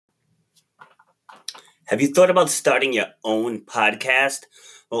Have you thought about starting your own podcast?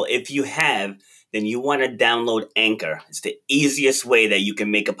 Well, if you have, then you want to download Anchor. It's the easiest way that you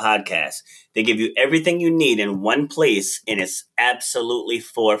can make a podcast. They give you everything you need in one place, and it's absolutely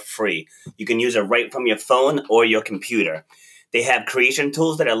for free. You can use it right from your phone or your computer. They have creation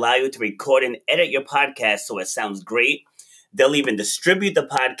tools that allow you to record and edit your podcast so it sounds great. They'll even distribute the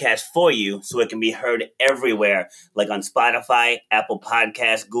podcast for you so it can be heard everywhere, like on Spotify, Apple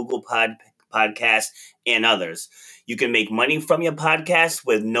Podcasts, Google Podcasts, and others. You can make money from your podcast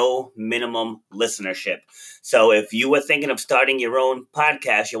with no minimum listenership. So if you were thinking of starting your own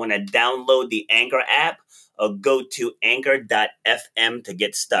podcast, you want to download the Anchor app or go to anchor.fm to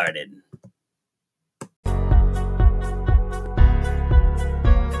get started.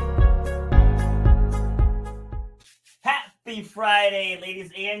 Happy Friday,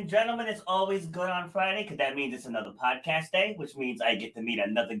 ladies and gentlemen. It's always good on Friday because that means it's another podcast day, which means I get to meet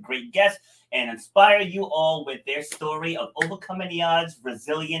another great guest and inspire you all with their story of overcoming the odds,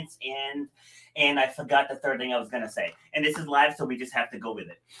 resilience, and I forgot the third thing I was going to say. And this is live, so we just have to go with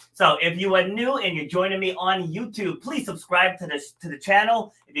it. So if you are new and you're joining me on YouTube, please subscribe to the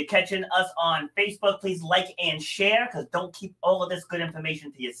channel. If you're catching us on Facebook, please like and share because don't keep all of this good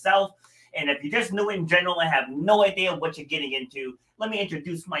information to yourself. And if you're just new in general and have no idea what you're getting into, let me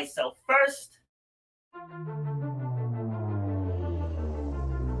introduce myself first.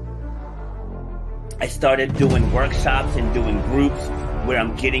 I started doing workshops and doing groups where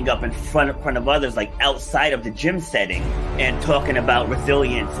I'm getting up in front of others, like outside of the gym setting, and talking about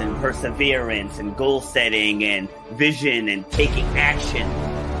resilience and perseverance and goal setting and vision and taking action.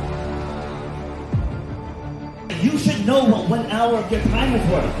 You should know what 1 hour of your time is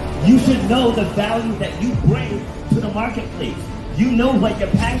worth. You should know the value that you bring to the marketplace. You know what you're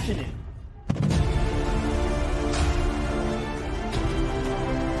passionate.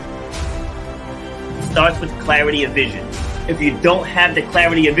 It starts with clarity of vision. If you don't have the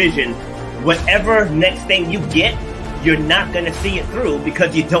clarity of vision, whatever next thing you get, you're not going to see it through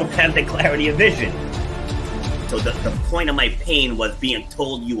because you don't have the clarity of vision. So the point of my pain was being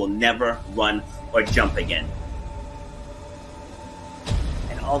told you will never run or jump again.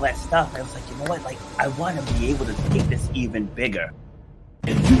 All that stuff, I was like, you know what, I want to be able to take this even bigger.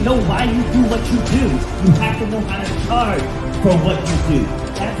 If you know why you do what you do, you have to know how to charge for what you do.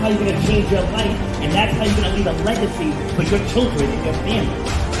 That's how you're going to change your life, and that's how you're going to leave a legacy for your children and your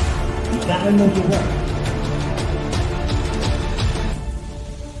family. You got to know your worth.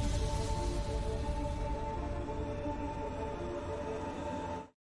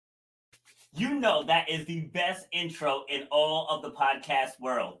 You know that is the best intro in all of the podcast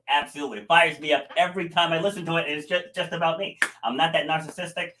world. Absolutely. It fires me up every time I listen to it, and it's just about me. I'm not that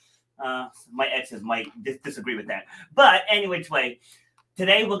narcissistic. My exes might disagree with that. But anyway,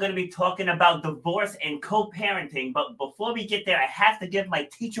 today we're going to be talking about divorce and co-parenting. But before we get there, I have to give my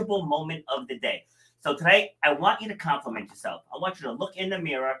teachable moment of the day. So today, I want you to compliment yourself. I want you to look in the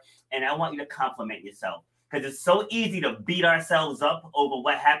mirror, and I want you to compliment yourself. Because it's so easy to beat ourselves up over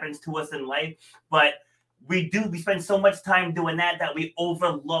what happens to us in life. But we spend so much time doing that we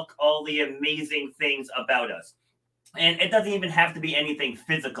overlook all the amazing things about us. And it doesn't even have to be anything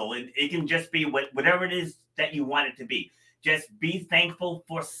physical. It can just be whatever it is that you want it to be. Just be thankful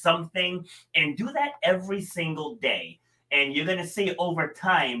for something and do that every single day. And you're going to see over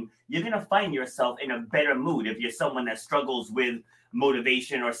time, you're going to find yourself in a better mood if you're someone that struggles with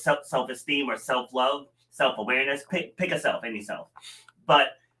motivation or self-esteem or self-love. Self-awareness, pick a self, any self.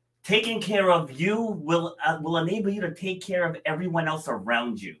 But taking care of you will enable you to take care of everyone else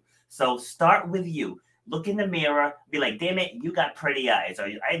around you. So start with you. Look in the mirror, be like, damn it, you got pretty eyes, or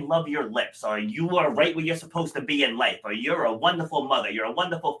I love your lips, or you are right where you're supposed to be in life, or you're a wonderful mother, you're a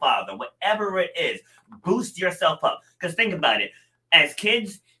wonderful father, whatever it is, boost yourself up. Because think about it, as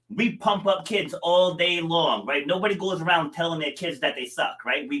kids, we pump up kids all day long, right? Nobody goes around telling their kids that they suck,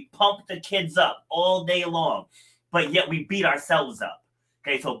 right? We pump the kids up all day long, but yet we beat ourselves up.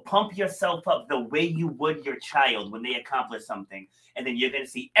 Okay, so pump yourself up the way you would your child when they accomplish something, and then you're going to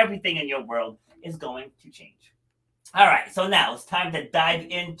see everything in your world is going to change. All right, so now it's time to dive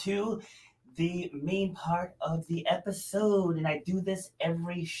into the main part of the episode, and I do this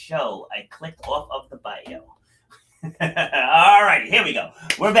every show. I clicked off of the bio. All right, here we go.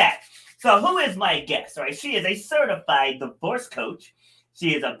 We're back. So who is my guest? All right, she is a certified divorce coach.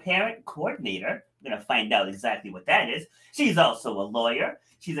 She is a parent coordinator. I'm going to find out exactly what that is. She's also a lawyer.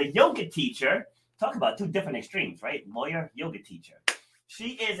 She's a yoga teacher. Talk about two different extremes, right? Lawyer, yoga teacher.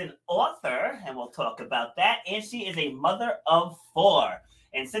 She is an author, and we'll talk about that. And she is a mother of 4.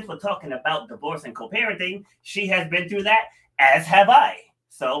 And since we're talking about divorce and co-parenting, she has been through that, as have I.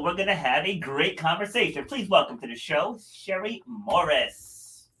 So we're going to have a great conversation. Please welcome to the show, Sherry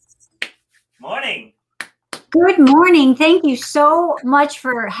Morris. Morning. Good morning. Thank you so much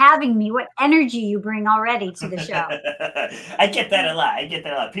for having me. What energy you bring already to the show. I get that a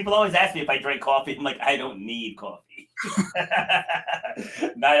lot. People always ask me if I drink coffee. I'm like, I don't need coffee.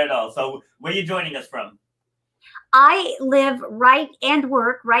 Not at all. So where are you joining us from? I live and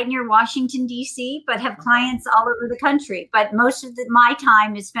work right near Washington, D.C., but have clients all over the country. But most of my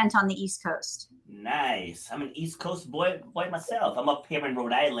time is spent on the East Coast. Nice. I'm an East Coast boy myself. I'm up here in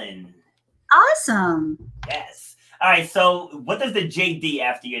Rhode Island. Awesome. Yes. All right. So what does the JD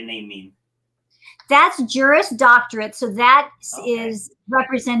after your name mean? That's Juris Doctorate. So that is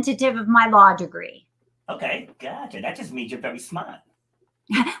representative of my law degree. Okay. Gotcha. That just means you're very smart.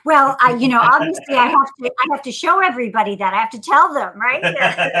 Well, obviously I have to show everybody that. I have to tell them, right?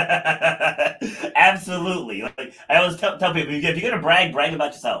 Absolutely. Like, I always tell people, if you're going to brag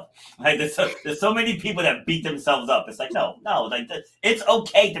about yourself. Like there's so many people that beat themselves up. It's like, no, like it's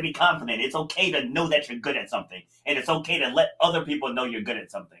okay to be confident. It's okay to know that you're good at something. And it's okay to let other people know you're good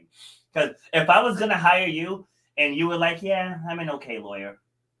at something. Because if I was going to hire you and you were like, yeah, I'm an okay lawyer,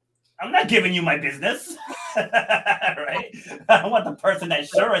 I'm not giving you my business, right? I want the person that's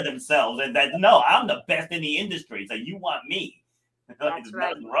sure of themselves and that, no, I'm the best in the industry, so you want me. There's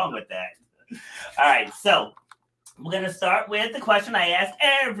nothing wrong with that. All right, so we're going to start with the question I asked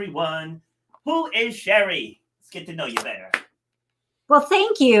everyone. Who is Sherry? Let's get to know you better. Well,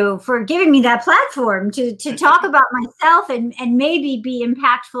 thank you for giving me that platform to talk about myself and maybe be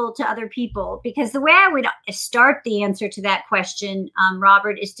impactful to other people. Because the way I would start the answer to that question,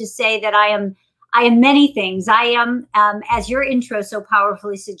 Robert, is to say that I am many things. I am, as your intro so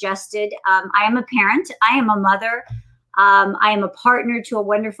powerfully suggested, I am a parent. I am a mother. I am a partner to a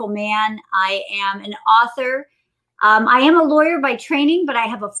wonderful man. I am an author. I am a lawyer by training, but I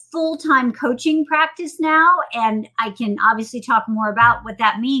have a full-time coaching practice now, and I can obviously talk more about what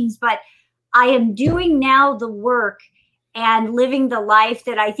that means, but I am doing now the work and living the life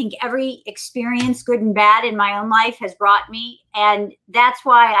that I think every experience, good and bad, in my own life has brought me. And that's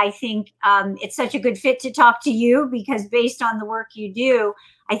why I think it's such a good fit to talk to you, because based on the work you do,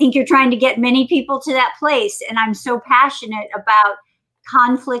 I think you're trying to get many people to that place. And I'm so passionate about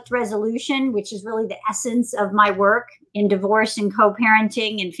conflict resolution, which is really the essence of my work in divorce and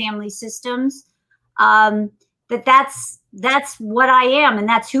co-parenting and family systems. That's what I am, and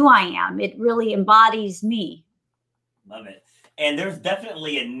that's who I am. It really embodies me. Love it. And there's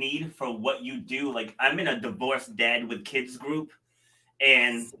definitely a need for what you do. Like, I'm in a divorced dad with kids group,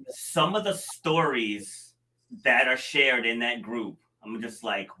 and some of the stories that are shared in that group, I'm just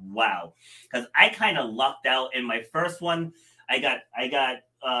like, wow. Because I kind of lucked out in my first one. I got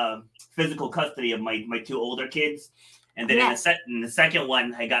physical custody of my two older kids. And then in the second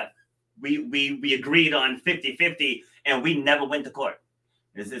one, we agreed on 50-50, and we never went to court.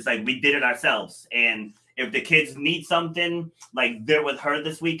 It's like we did it ourselves. And if the kids need something, like they're with her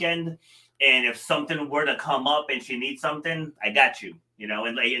this weekend, and if something were to come up and she needs something, I got you,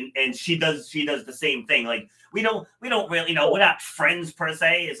 and she does the same thing. Like we don't really, we're not friends per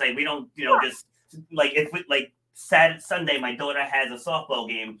se. It's like we don't, just like if we like Sunday, my daughter has a softball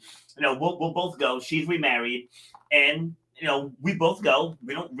game. We'll both go. She's remarried, and we both go.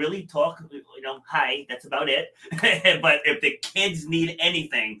 We don't really talk. Hi, that's about it. But if the kids need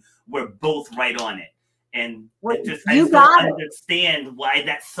anything, we're both right on it. And I just don't understand why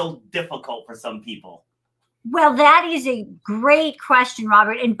that's so difficult for some people. Well, that is a great question,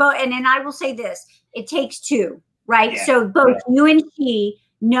 Robert. And I will say this: it takes two, right? Yeah. So both you and she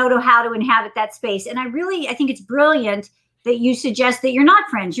know how to inhabit that space. And I think it's brilliant that you suggest that you're not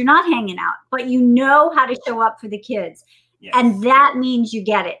friends, you're not hanging out, but you know how to show up for the kids. Yes. And that means you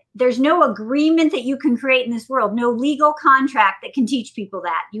get it. There's no agreement that you can create in this world, no legal contract that can teach people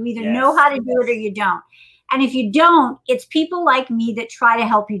that. You either know how to do it or you don't. And if you don't, it's people like me that try to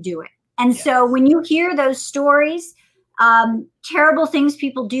help you do it. And so when you hear those stories, terrible things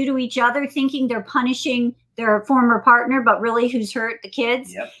people do to each other, thinking they're punishing their former partner, but really who's hurt the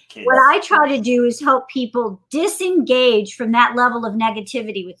kids. Kids. What I try to do is help people disengage from that level of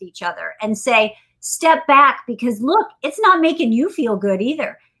negativity with each other and say, step back, because look, it's not making you feel good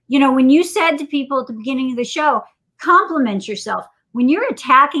either. When you said to people at the beginning of the show, compliment yourself. When you're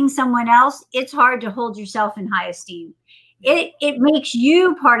attacking someone else, it's hard to hold yourself in high esteem. It makes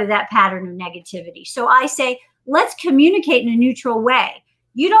you part of that pattern of negativity. So I say, let's communicate in a neutral way.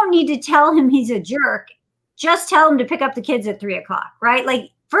 You don't need to tell him he's a jerk. Just tell him to pick up the kids at 3:00, right? Like,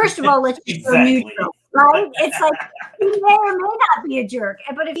 first of all, let's just go neutral. right? It's like he may or may not be a jerk,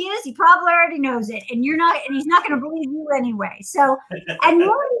 but if he is, he probably already knows it, and you're not, and he's not going to believe you anyway. So, and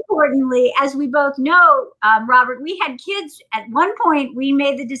more importantly, as we both know, Robert, we had kids. At one point, we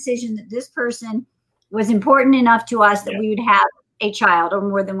made the decision that this person was important enough to us that we would have a child or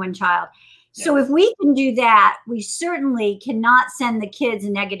more than one child. So if we can do that, we certainly cannot send the kids a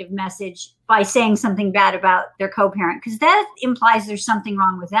negative message by saying something bad about their co-parent, because that implies there's something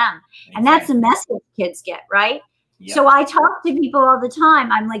wrong with them. Exactly. And that's the message kids get, right? Yep. So I talk to people all the time.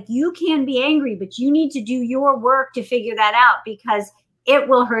 I'm like, you can be angry, but you need to do your work to figure that out, because it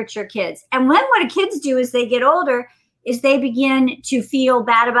will hurt your kids. And when what kids do as they get older is they begin to feel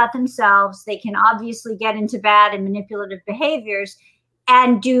bad about themselves. They can obviously get into bad and manipulative behaviors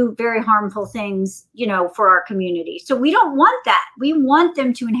and do very harmful things, you know, for our community. So we don't want that. We want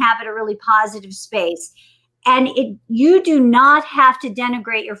them to inhabit a really positive space. And you do not have to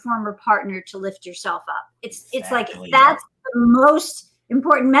denigrate your former partner to lift yourself up. It's like, that's the most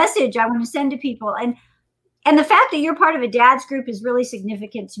important message I want to send to people. And the fact that you're part of a dad's group is really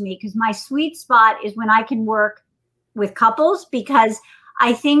significant to me, because my sweet spot is when I can work with couples, because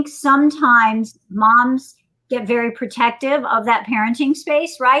I think sometimes moms get very protective of that parenting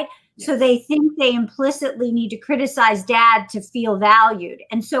space, right? Yes. So they think they implicitly need to criticize dad to feel valued.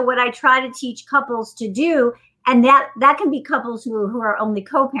 And so what I try to teach couples to do, and that can be couples who are only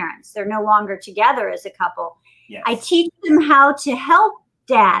co-parents, they're no longer together as a couple. Yes. I teach them how to help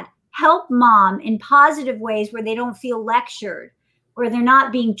dad, help mom in positive ways where they don't feel lectured, where they're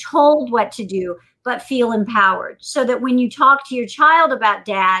not being told what to do, but feel empowered. So that when you talk to your child about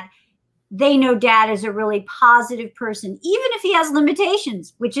dad, they know dad is a really positive person, even if he has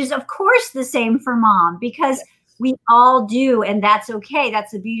limitations, which is, of course, the same for mom, because we all do. And that's okay.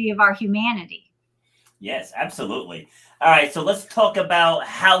 That's the beauty of our humanity. Yes, absolutely. All right. So let's talk about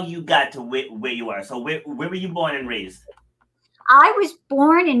how you got to where you are. So where were you born and raised? I was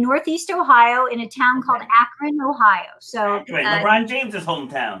born in Northeast Ohio in a town called Akron, Ohio. So LeBron James's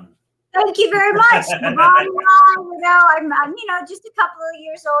hometown. Thank you very much. I'm just a couple of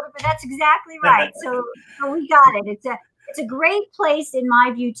years older, but that's exactly right. So we got it. It's a great place, in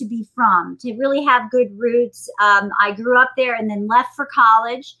my view, to be from, to really have good roots. I grew up there and then left for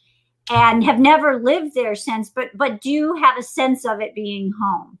college and have never lived there since, but do have a sense of it being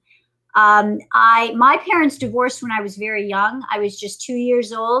home. My parents divorced when I was very young. I was just 2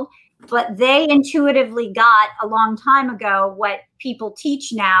 years old. But they intuitively got a long time ago what people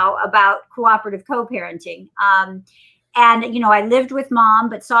teach now about cooperative co-parenting. And, you know, I lived with mom,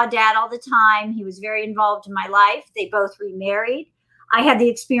 but saw dad all the time. He was very involved in my life. They both remarried. I had the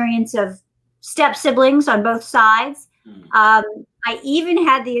experience of step siblings on both sides. I even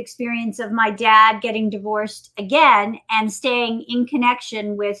had the experience of my dad getting divorced again and staying in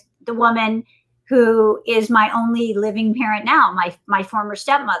connection with the woman who is my only living parent now, my former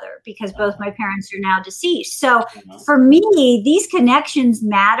stepmother, because both my parents are now deceased. So for me, these connections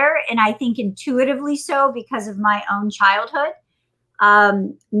matter, and I think intuitively so because of my own childhood.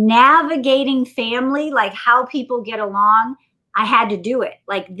 Navigating family, like how people get along, I had to do it.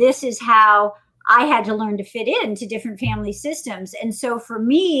 Like, this is how I had to learn to fit into different family systems. And so for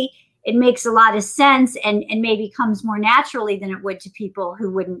me, it makes a lot of sense and maybe comes more naturally than it would to people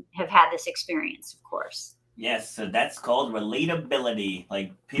who wouldn't have had this experience, of course. Yes, so that's called relatability.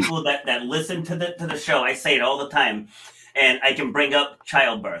 Like, people that listen to the show, I say it all the time, and I can bring up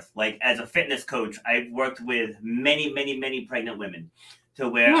childbirth. Like, as a fitness coach, I've worked with many, many, many pregnant women, to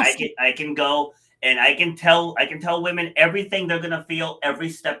where I can go and I can tell women everything they're gonna feel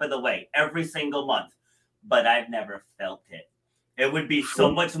every step of the way, every single month, but I've never felt it. It would be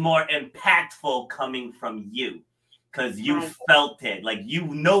so much more impactful coming from you, because you felt it. Like, you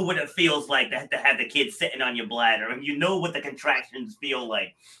know what it feels like to have the kid sitting on your bladder, and you know what the contractions feel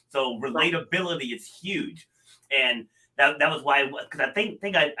like. So relatability is huge. And that was why, because I think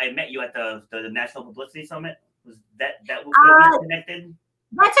I met you at the National Publicity Summit. Was that what we connected?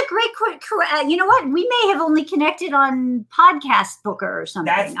 That's a great question. You know what? We may have only connected on Podcast Booker or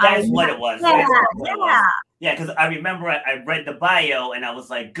something. That's what it was. Yeah, because I remember I read the bio and I was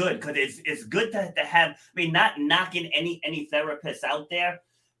like, good, because it's good to have. I mean, not knocking any therapists out there,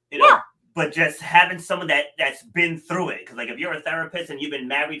 you know, but just having someone that's been through it. Because, like, if you're a therapist and you've been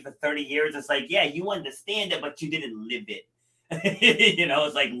married for 30 years, it's like, yeah, you understand it, but you didn't live it. You know,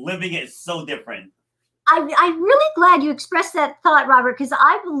 it's like living it is so different. I'm really glad you expressed that thought, Robert, because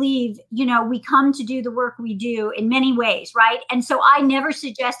I believe, you know, we come to do the work we do in many ways, right? And so I never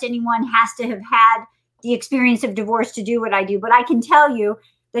suggest anyone has to have had the experience of divorce to do what I do. But I can tell you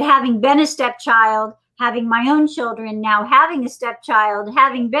that having been a stepchild, having my own children, now having a stepchild,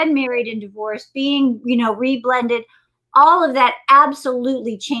 having been married and divorced, being, reblended, all of that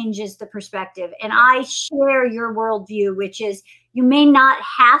absolutely changes the perspective. And I share your worldview, which is you may not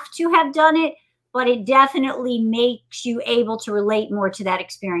have to have done it, but it definitely makes you able to relate more to that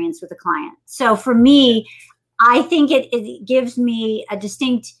experience with a client. So for me, I think it gives me a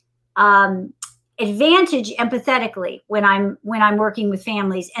distinct advantage empathetically when I'm working with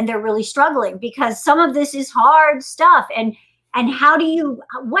families and they're really struggling, because some of this is hard stuff. And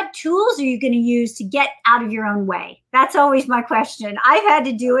what tools are you going to use to get out of your own way? That's always my question. I've had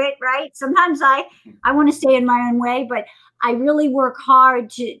to do it, right? Sometimes I want to stay in my own way, but I really work hard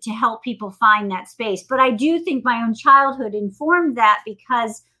to help people find that space. But I do think my own childhood informed that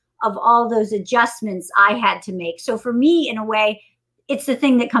because of all those adjustments I had to make. So for me, in a way, it's the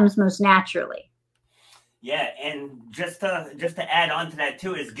thing that comes most naturally. Yeah, and just to add on to that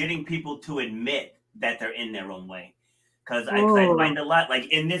too is getting people to admit that they're in their own way. Because I find a lot, like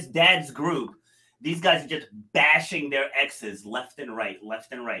in this dad's group, these guys are just bashing their exes left and right.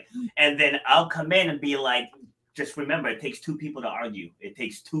 And then I'll come in and be like, just remember, it takes two people to argue. It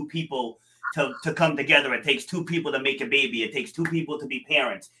takes two people to come together. It takes two people to make a baby. It takes two people to be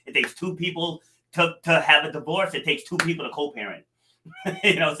parents. It takes two people to have a divorce. It takes two people to co-parent.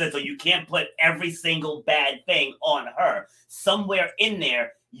 So you can't put every single bad thing on her. Somewhere in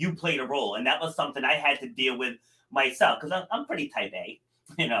there, you played a role. And that was something I had to deal with myself, because I'm pretty type A.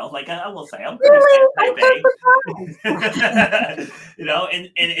 I will say I'm pretty type A. And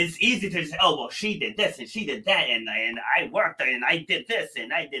it's easy to say, oh, well, she did this and she did that, and I worked and I did this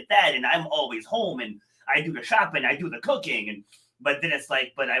and I did that, and I'm always home and I do the shopping, I do the cooking, but then it's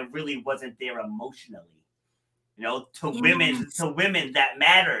like, but I really wasn't there emotionally. To women that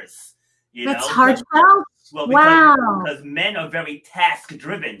matters. That's heartfelt. Well, because men are very task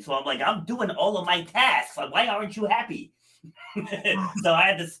driven. So I'm like, I'm doing all of my tasks. Like, why aren't you happy? So I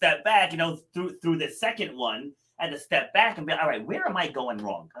had to step back, through the second one. I had to step back and be, all right, where am I going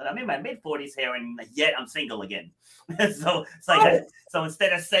wrong? I'm in my mid-40s here, and yet I'm single again. So it's like, so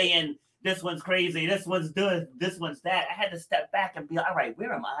instead of saying this one's crazy, this one's good, this one's that, I had to step back and be, all right,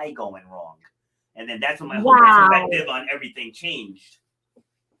 where am I going wrong? And then that's when my whole perspective on everything changed.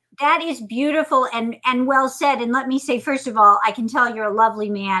 That is beautiful and well said. And let me say, first of all, I can tell you're a lovely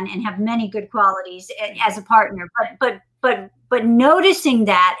man and have many good qualities as a partner. But noticing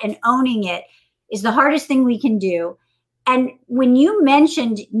that and owning it is the hardest thing we can do. And when you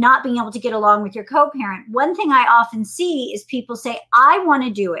mentioned not being able to get along with your co-parent, one thing I often see is people say, I want to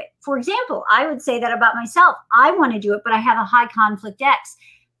do it. For example, I would say that about myself. I want to do it, but I have a high conflict ex.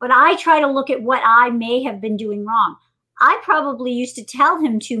 But I try to look at what I may have been doing wrong. I probably used to tell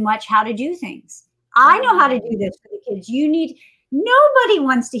him too much how to do things. I know how to do this for the kids. Nobody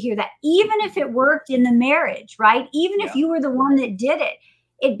wants to hear that, even if it worked in the marriage, right? Even if you were the one that did it,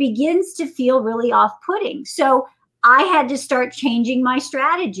 it begins to feel really off-putting. So I had to start changing my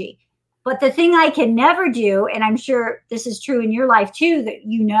strategy. But the thing I can never do, and I'm sure this is true in your life too, that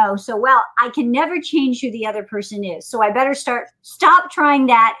so well, I can never change who the other person is. So I better stop trying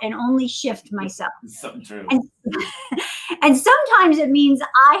that and only shift myself. So true. And sometimes it means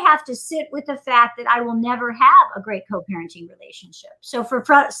I have to sit with the fact that I will never have a great co-parenting relationship. So for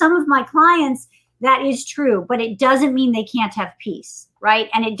some of my clients, that is true, but it doesn't mean they can't have peace, right?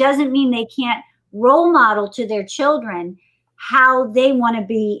 And it doesn't mean they can't role model to their children how they want to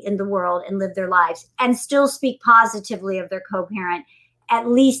be in the world and live their lives and still speak positively of their co-parent, at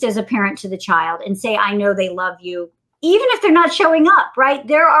least as a parent to the child, and say, I know they love you, even if they're not showing up, right?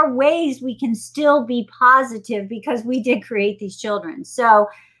 There are ways we can still be positive because we did create these children. So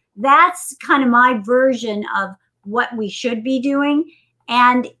that's kind of my version of what we should be doing.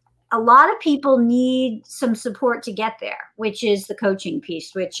 And a lot of people need some support to get there, which is the coaching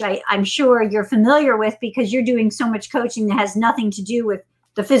piece, which I'm sure you're familiar with because you're doing so much coaching that has nothing to do with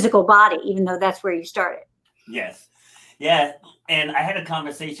the physical body, even though that's where you started. Yes. Yeah. And I had a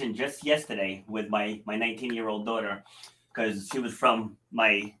conversation just yesterday with my 19-year-old daughter, because she was from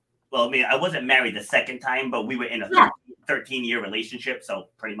I wasn't married the second time, but we were in a 13-year relationship. So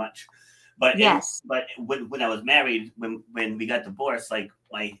pretty much. But yes. But when I was married, when we got divorced, like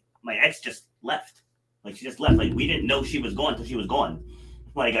my ex just left. Like she just left. Like we didn't know she was gone until she was gone.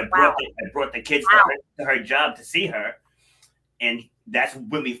 Like I brought the kids to her job to see her, and that's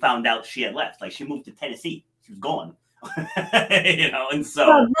when we found out she had left. Like she moved to Tennessee. She was gone. And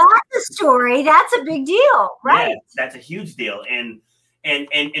so that's a story. That's a big deal, right? Yeah, that's a huge deal. And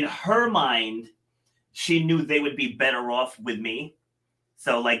in her mind, she knew they would be better off with me.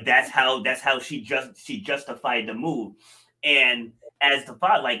 So like that's how she justified the move. And as the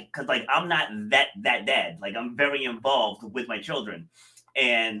father, like, because like I'm not that dad. Like I'm very involved with my children,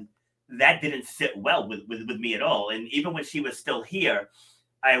 and that didn't sit well with me at all. And even when she was still here,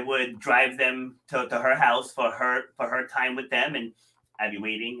 I would drive them to her house for her time with them, and I'd be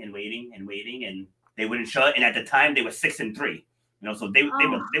waiting and waiting and waiting, and they wouldn't show it. And at the time, they were 6 and 3, so they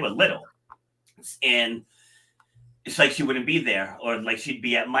were little, and it's like she wouldn't be there, or like she'd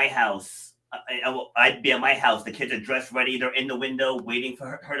be at my house. I'd be at my house. The kids are dressed ready. They're in the window waiting for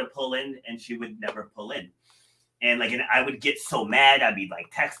her to pull in, and she would never pull in. And I would get so mad. I'd be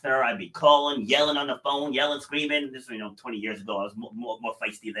like texting her. I'd be calling, yelling on the phone, yelling, screaming. This, 20 years ago, I was more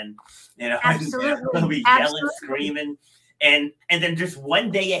feisty than, Absolutely. I'd be yelling, screaming. And then just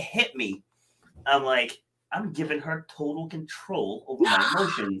one day it hit me. I'm like, I'm giving her total control over my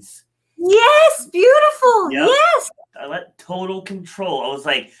emotions. Yes, beautiful. Yep. Yes. I let total control. I was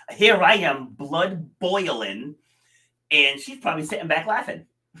like, here I am, blood boiling, and she's probably sitting back laughing.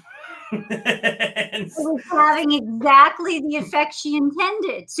 It was having exactly the effect she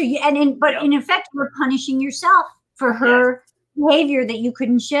intended. So in effect, you were punishing yourself for her behavior that you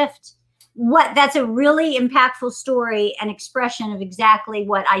couldn't shift. That's a really impactful story and expression of exactly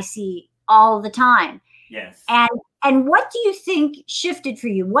what I see all the time. Yes. And what do you think shifted for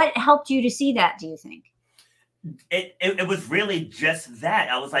you? What helped you to see that, do you think? It was really just that.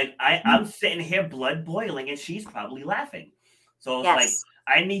 I was like, I'm sitting here blood boiling, and she's probably laughing. So it's like,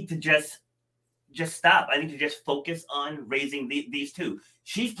 I need to just stop. I need to just focus on raising these two.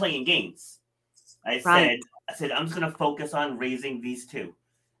 She's playing games. I said, I'm just going to focus on raising these two.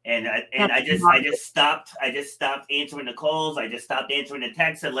 And I just stopped answering the calls. I just stopped answering the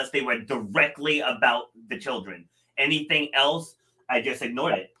texts unless they were directly about the children. Anything else, I just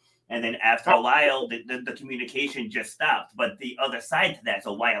ignored it. And then after a while, the communication just stopped. But the other side to that,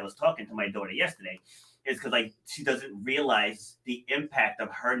 so why I was talking to my daughter yesterday, is because she doesn't realize the impact of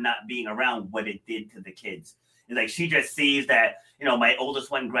her not being around, what it did to the kids. It's like she just sees that, my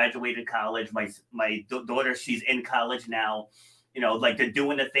oldest one graduated college. My daughter, she's in college now. Like they're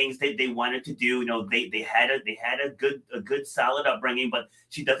doing the things they wanted to do. They had a good solid upbringing, but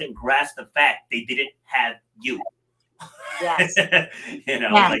she doesn't grasp the fact they didn't have you. Yes.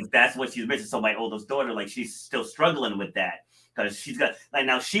 Like that's what she's missing. So my oldest daughter, like she's still struggling with that because she's got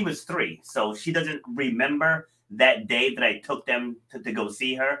now she was 3, so she doesn't remember that day that I took them to go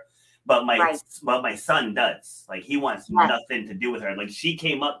see her. But my son does. Like he wants nothing to do with her. Like she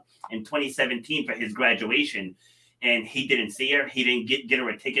came up in 2017 for his graduation, and he didn't see her. He didn't get her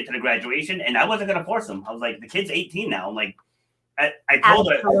a ticket to the graduation, and I wasn't gonna force him. I was like, the kid's 18 now. I'm like, I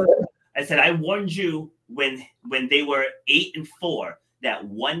told her. I said, I warned you when they were 8 and 4 that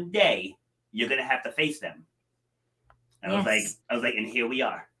one day you're gonna have to face them. And I was like, and here we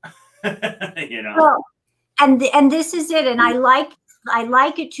are. Well, and this is it. And I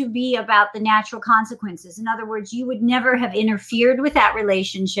like it to be about the natural consequences. In other words, you would never have interfered with that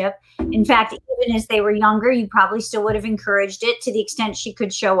relationship. In fact, even as they were younger, you probably still would have encouraged it to the extent she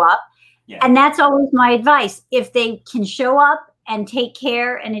could show up. Yeah. And that's always my advice. If they can show up and take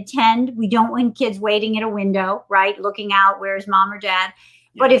care and attend, we don't want kids waiting at a window, right? Looking out, where's mom or dad?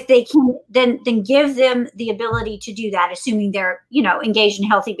 Yeah. But if they can, then give them the ability to do that, assuming they're, engaged in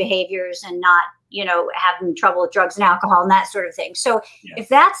healthy behaviors and not, having trouble with drugs and alcohol and that sort of thing. So if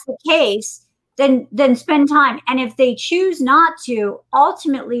that's the case, then spend time. And if they choose not to,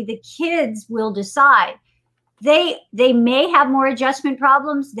 ultimately the kids will decide. They may have more adjustment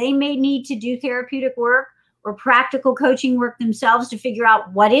problems. They may need to do therapeutic work or practical coaching work themselves to figure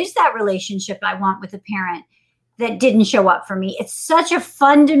out what is that relationship I want with a parent that didn't show up for me. It's such a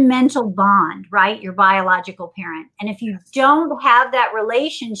fundamental bond, right? Your biological parent. And if you don't have that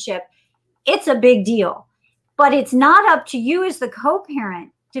relationship, it's a big deal. But it's not up to you as the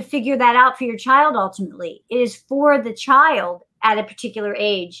co-parent to figure that out for your child ultimately. It is for the child at a particular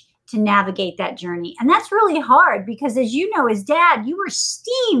age to navigate that journey. And that's really hard because, as you know, as dad, you were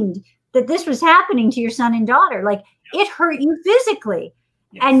steamed that this was happening to your son and daughter. Like it hurt you physically.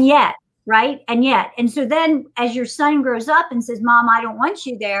 Yes. And yet, right? And so then as your son grows up and says, Mom, I don't want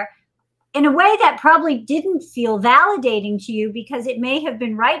you there, in a way that probably didn't feel validating to you because it may have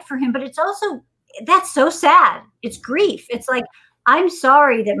been right for him, but it's also, that's so sad. It's grief. It's like, I'm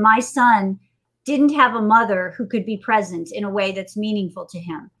sorry that my son didn't have a mother who could be present in a way that's meaningful to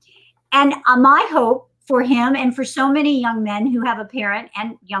him. And my hope for him and for so many young men who have a parent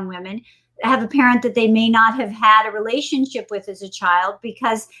and young women have a parent that they may not have had a relationship with as a child,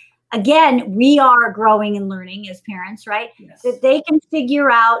 because again, we are growing and learning as parents, right? Yes. That they can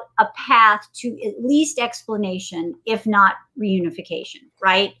figure out a path to at least explanation, if not reunification,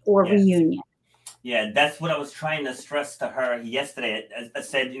 right? Or reunion. Yeah, that's what I was trying to stress to her yesterday. I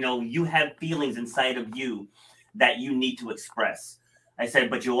said, you have feelings inside of you that you need to express. I said,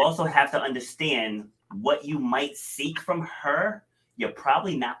 but you also have to understand what you might seek from her. You're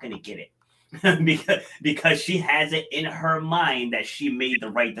probably not going to get it. because she has it in her mind that she made the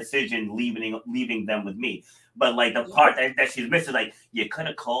right decision leaving them with me. But like the part that she's missing, like you could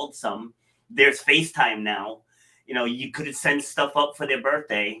have called some. There's FaceTime now. You could have sent stuff up for their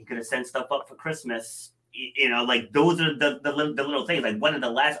birthday. You could have sent stuff up for Christmas. Like those are the little things. Like one of the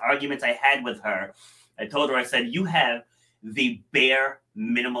last arguments I had with her, I told her, I said, you have the bare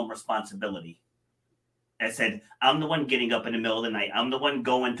minimum responsibility. I said, I'm the one getting up in the middle of the night. I'm the one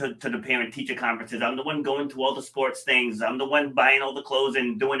going to the parent-teacher conferences. I'm the one going to all the sports things. I'm the one buying all the clothes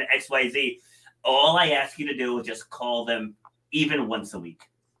and doing the XYZ. All I ask you to do is just call them even once a week.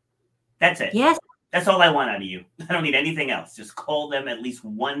 That's it. Yes. That's all I want out of you. I don't need anything else. Just call them at least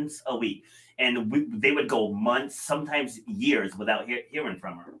once a week. And they would go months, sometimes years without hearing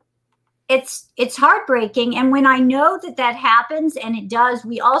from her. It's heartbreaking. And when I know that happens, and it does,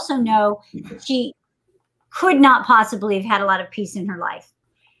 we also know she could not possibly have had a lot of peace in her life,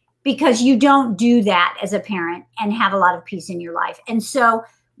 because you don't do that as a parent and have a lot of peace in your life. And so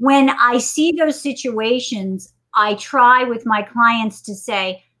when I see those situations, I try with my clients to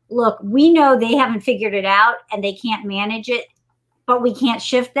say, look, we know they haven't figured it out and they can't manage it, but we can't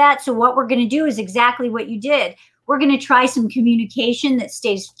shift that. So what we're going to do is exactly what you did. We're going to try some communication that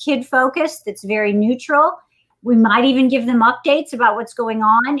stays kid focused, that's very neutral. We might even give them updates about what's going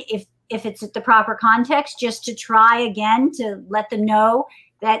on if it's at the proper context, just to try again to let them know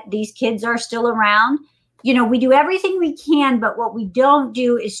that these kids are still around. We do everything we can, but what we don't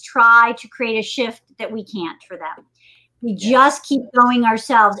do is try to create a shift that we can't for them. We just keep going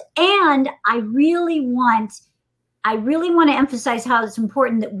ourselves. And I really want to emphasize how it's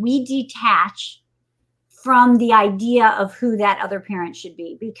important that we detach from the idea of who that other parent should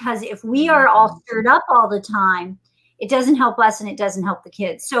be. Because if we are all stirred up all the time, it doesn't help us and it doesn't help the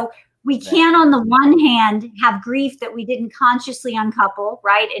kids. So we can, on the one hand, have grief that we didn't consciously uncouple,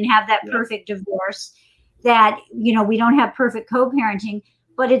 right? And have that perfect divorce, that, we don't have perfect co-parenting.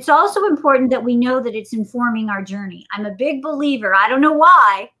 But it's also important that we know that it's informing our journey. I'm a big believer. I don't know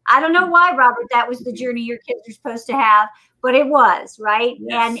why, Robert, that was the journey your kids are supposed to have, but it was, right?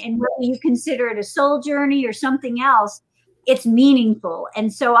 Yes. And whether you consider it a soul journey or something else, it's meaningful.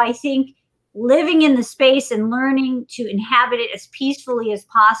 And so I think living in the space and learning to inhabit it as peacefully as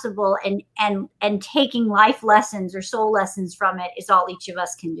possible and taking life lessons or soul lessons from it is all each of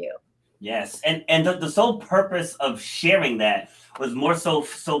us can do. Yes. And the sole purpose of sharing that was more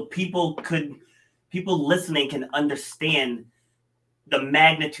so people listening can understand the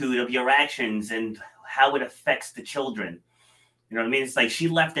magnitude of your actions and how it affects the children. You know what I mean? It's like she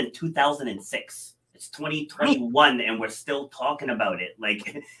left in 2006. It's 2021 and we're still talking about it.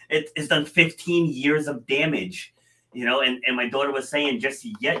 Like it's done 15 years of damage, and my daughter was saying just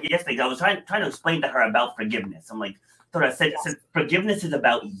yesterday, I was trying to explain to her about forgiveness. I'm like, I said, forgiveness is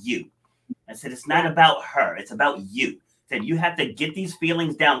about you. I said, it's not about her. It's about you. I said, you have to get these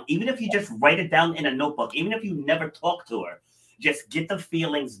feelings down. Even if you just write it down in a notebook, even if you never talk to her, just get the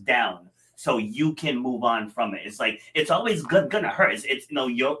feelings down so you can move on from it. It's like, it's always gonna hurt. It's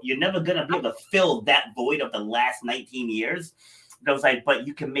you're never gonna be able to fill that void of the last 19 years. I was like, but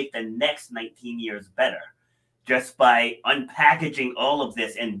you can make the next 19 years better just by unpackaging all of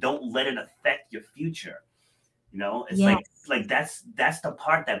this, and don't let it affect your future. It's like that's the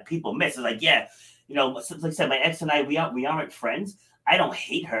part that people miss. It's like, like I said, my ex and I, we aren't friends. I don't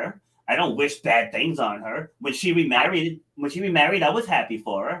hate her. I don't wish bad things on her. When she remarried, I was happy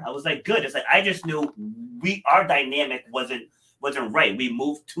for her. I was like, good. It's like, I just knew our dynamic wasn't right. We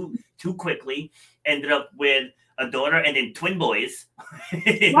moved too quickly, ended up with a daughter and then twin boys.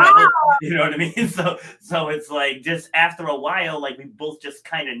 You know what I mean? So it's like, just after a while, like we both just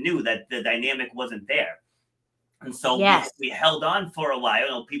kind of knew that the dynamic wasn't there. And so we held on for a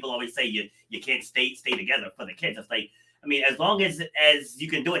while. People always say you can't stay together for the kids. It's like, I mean, as long as you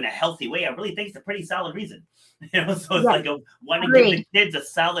can do it in a healthy way, I really think it's a pretty solid reason. So it's like want to give the kids a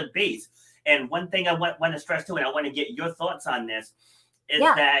solid base. And one thing I want to stress too, and I want to get your thoughts on this, is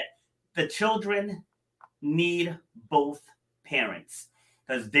that the children need both parents,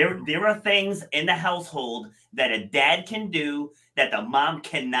 because there are things in the household that a dad can do that the mom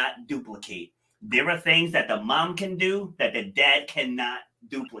cannot duplicate. There are things that the mom can do that the dad cannot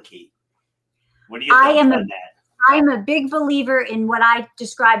duplicate. What are your thoughts on that? I'm a big believer in what I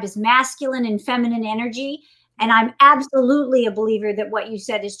describe as masculine and feminine energy. And I'm absolutely a believer that what you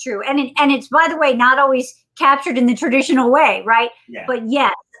said is true. And it's, by the way, not always captured in the traditional way, right? Yeah. But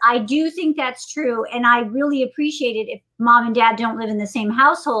yes, I do think that's true. And I really appreciate it if mom and dad don't live in the same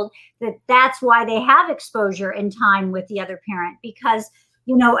household, that's why they have exposure and time with the other parent. Because,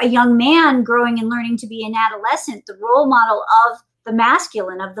 you know, a young man growing and learning to be an adolescent, the role model of the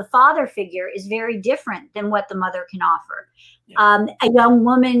masculine, of the father figure, is very different than what the mother can offer. Yeah. A young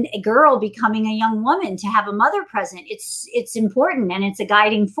woman, a girl becoming a young woman, to have a mother present, it's important, and it's a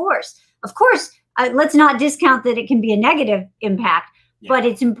guiding force. Of course, let's not discount that it can be a negative impact, but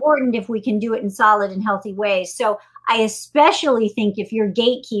it's important if we can do it in solid and healthy ways. So I especially think if you're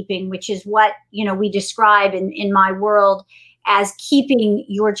gatekeeping, which is what, you know, we describe in my world as keeping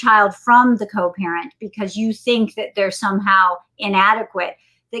your child from the co-parent because you think that they're somehow inadequate,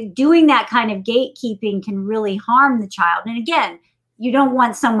 that doing that kind of gatekeeping can really harm the child. And again, you don't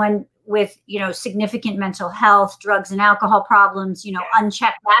want someone with, you know, significant mental health, drugs and alcohol problems, you know,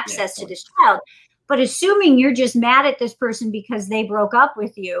 unchecked access to this child. But assuming you're just mad at this person because they broke up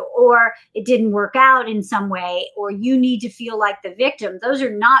with you, or it didn't work out in some way, or you need to feel like the victim, those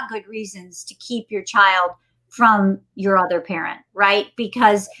are not good reasons to keep your child from your other parent, right?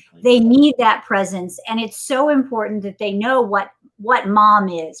 Because they need that presence. And it's so important that they know what mom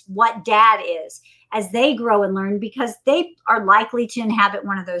is, what dad is, as they grow and learn, because they are likely to inhabit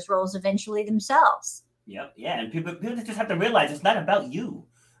one of those roles eventually themselves. Yep. Yeah. And people just have to realize it's not about you.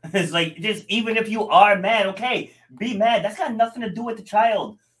 It's like, just even if you are mad, okay, be mad. That's got nothing to do with the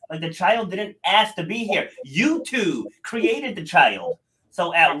child. Like, the child didn't ask to be here. You two created the child.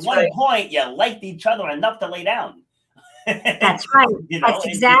 So at one point, you liked each other enough to lay down. That's right. You know, that's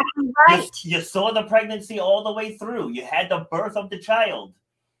exactly right. You saw the pregnancy all the way through. You had the birth of the child.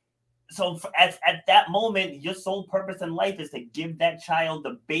 So at that moment, your sole purpose in life is to give that child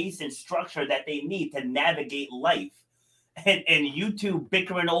the base and structure that they need to navigate life. And you two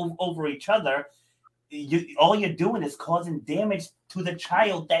bickering over each other, all you're doing is causing damage to the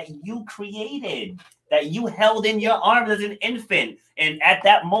child that you created, that you held in your arms as an infant. And at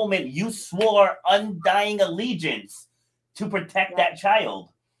that moment, you swore undying allegiance to protect that child.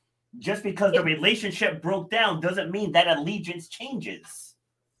 Just because the relationship broke down doesn't mean that allegiance changes.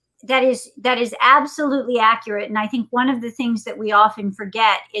 That is absolutely accurate. And I think one of the things that we often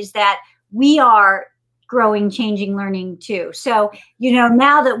forget is that we are growing, changing, learning too. So, you know,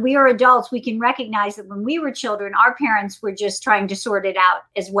 now that we are adults, we can recognize that when we were children, our parents were just trying to sort it out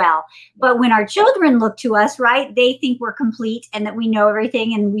as well. But when our children look to us, right, they think we're complete and that we know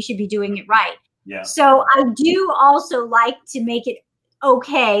everything and we should be doing it right. Yeah. So I do also like to make it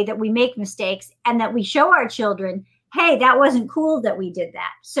okay that we make mistakes and that we show our children, hey, that wasn't cool that we did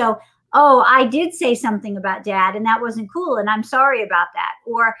that. So, oh, I did say something about dad and that wasn't cool, and I'm sorry about that.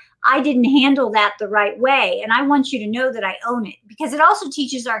 Or I didn't handle that the right way, and I want you to know that I own it. Because it also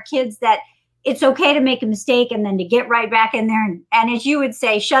teaches our kids that it's okay to make a mistake and then to get right back in there and as you would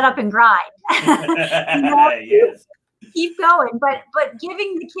say, shut up and grind. Yes. Keep going. But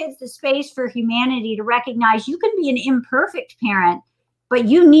giving the kids the space for humanity to recognize you can be an imperfect parent, but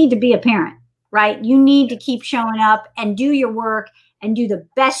you need to be a parent, right? You need to keep showing up and do your work and do the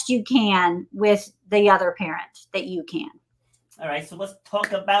best you can with the other parent that you can. All right, so let's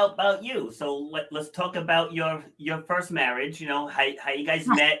talk about you. So let's talk about your first marriage. You know, how you guys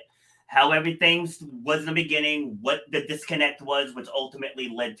met, how everything was in the beginning, what the disconnect was, which ultimately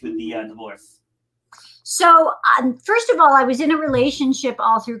led to the divorce. So first of all, I was in a relationship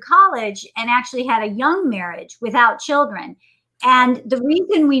all through college and actually had a young marriage without children. And the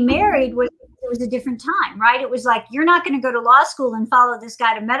reason we married was it was a different time, right? It was like, you're not going to go to law school and follow this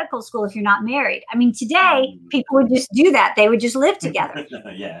guy to medical school if you're not married. I mean, today people would just do that. They would just live together.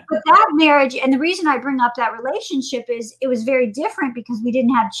 Yeah. But that marriage, and the reason I bring up that relationship is it was very different because we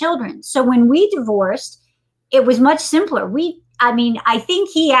didn't have children. So when we divorced, it was much simpler. I think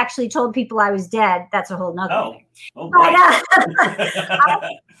he actually told people I was dead. That's a whole nother thing. Oh, but,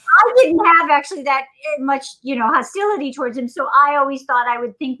 I didn't have actually that much, hostility towards him. So I always thought I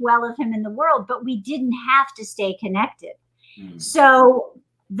would think well of him in the world, but we didn't have to stay connected. So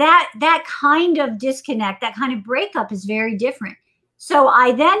that kind of disconnect, that kind of breakup is very different. So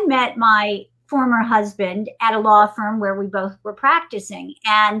I then met my former husband at a law firm where we both were practicing,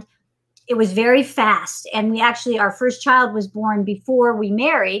 and it was very fast. And our first child was born before we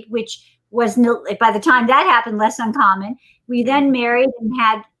married, which was, by the time that happened, less uncommon. We then married and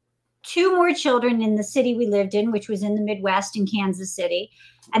had 2 more children in the city we lived in, which was in the Midwest in Kansas City,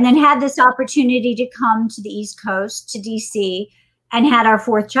 and then had this opportunity to come to the East Coast, to DC, and had our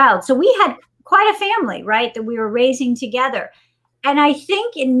 4th child. So we had quite a family, right, that we were raising together. And I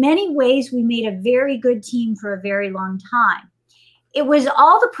think in many ways we made a very good team for a very long time. it was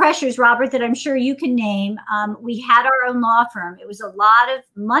all the pressures, Robert, that I'm sure you can name. We had our own law firm. It was a lot of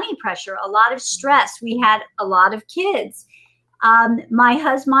money pressure, a lot of stress. We had a lot of kids.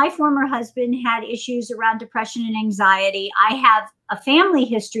 My former husband had issues around depression and anxiety. I have a family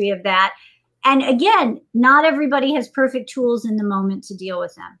history of that. And again, not everybody has perfect tools in the moment to deal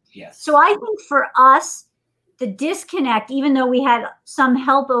with them. Yes. So I think for us, the disconnect, even though we had some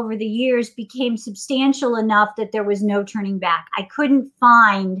help over the years, became substantial enough that there was no turning back. I couldn't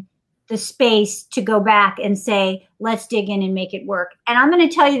find the space to go back and say, let's dig in and make it work. And I'm going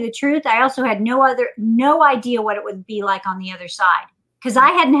to tell you the truth. I also had no idea what it would be like on the other side, because I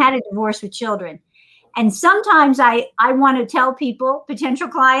hadn't had a divorce with children. And sometimes I want to tell people, potential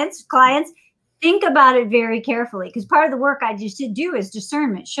clients, think about it very carefully, because part of the work I just do is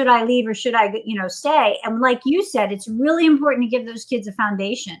discernment. Should I leave or should I, stay? And like you said, it's really important to give those kids a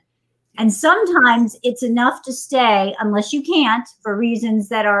foundation. And sometimes it's enough to stay, unless you can't, for reasons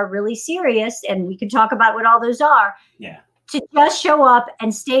that are really serious. And we can talk about what all those are. Yeah. To just show up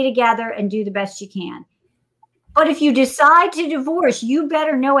and stay together and do the best you can. But if you decide to divorce, you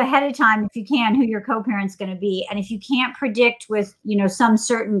better know ahead of time, if you can, who your co-parent's going to be. And if you can't predict with, some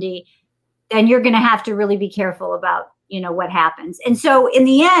certainty, then you're going to have to really be careful about, what happens. And so in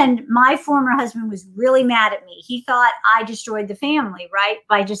the end, my former husband was really mad at me. He thought I destroyed the family, right,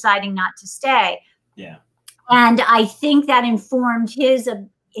 by deciding not to stay. Yeah. And I think that informed his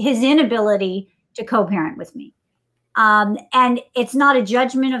inability to co-parent with me. And it's not a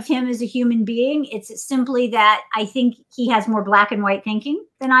judgment of him as a human being. It's simply that I think he has more black and white thinking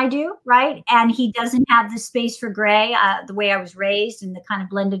than I do, right? And he doesn't have the space for gray, the way I was raised in the kind of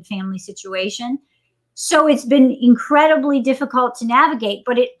blended family situation. So it's been incredibly difficult to navigate,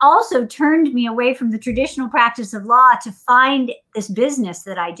 but it also turned me away from the traditional practice of law to find this business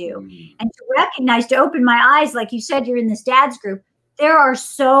that I do and to recognize, to open my eyes, like you said, you're in this dad's group. There are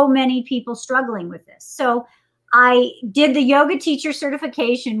so many people struggling with this. So I did the yoga teacher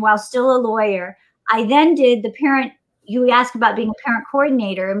certification while still a lawyer. I then did the parent, you asked about being a parent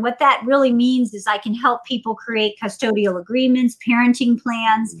coordinator. And what that really means is I can help people create custodial agreements, parenting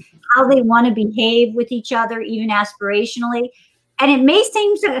plans, how they want to behave with each other, even aspirationally. And it may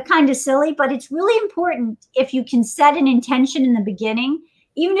seem kind of silly, but it's really important if you can set an intention in the beginning,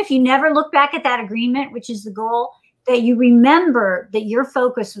 even if you never look back at that agreement, which is the goal, that you remember that your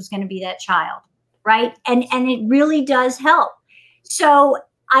focus was going to be that child. Right. And it really does help. So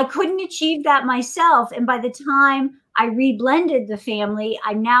I couldn't achieve that myself. And by the time I reblended the family,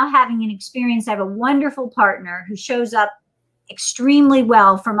 I'm now having an experience. I have a wonderful partner who shows up extremely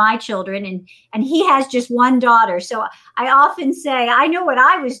well for my children. And he has just one daughter. So I often say, I know what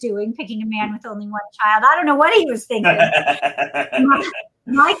I was doing, picking a man with only one child. I don't know what he was thinking.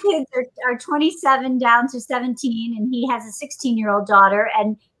 My kids are 27 down to 17, and he has a 16-year-old daughter.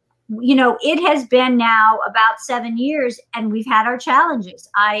 And it has been now about 7 years, and we've had our challenges.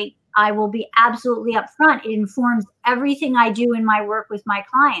 I will be absolutely upfront. It informs everything I do in my work with my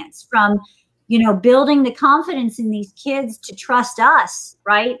clients, from, building the confidence in these kids to trust us,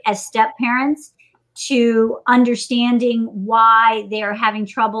 right, as step parents, to understanding why they're having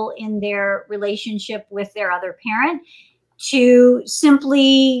trouble in their relationship with their other parent, to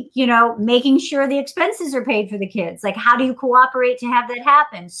simply, making sure the expenses are paid for the kids. Like, how do you cooperate to have that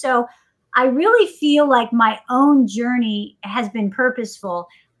happen? So I really feel like my own journey has been purposeful.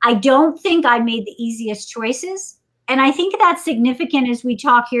 I don't think I made the easiest choices. And I think that's significant as we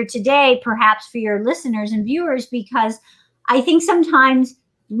talk here today, perhaps for your listeners and viewers, because I think sometimes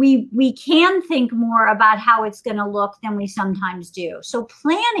we can think more about how it's going to look than we sometimes do. So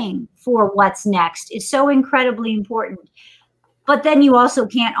planning for what's next is so incredibly important. But then you also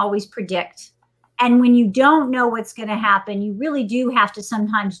can't always predict. And when you don't know what's going to happen, you really do have to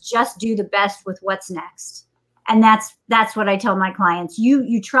sometimes just do the best with what's next. And that's what I tell my clients.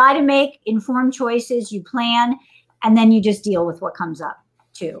 You try to make informed choices, you plan, and then you just deal with what comes up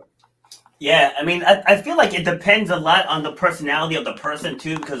too. Yeah, I mean, I feel like it depends a lot on the personality of the person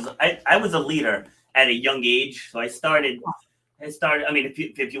too, because I was a leader at a young age. So I started, I mean,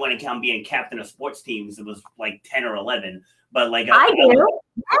 if you want to count being captain of sports teams, it was like 10 or 11. But like I do.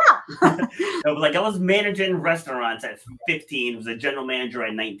 Yeah. So like I was managing restaurants at 15, was a general manager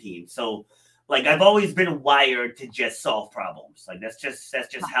at 19. So like I've always been wired to just solve problems. Like that's just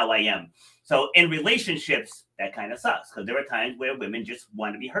how I am. So in relationships, that kind of sucks, because there are times where women just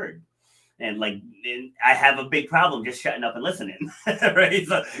want to be heard. And I have a big problem just shutting up and listening, right?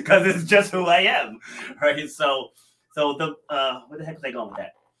 So, because it's just who I am, right? So the where the heck was I going with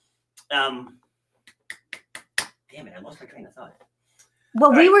that? Damn it, I lost my train of thought.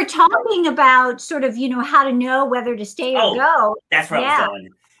 Well, we were talking about sort of, how to know whether to stay or go. That's where I was going.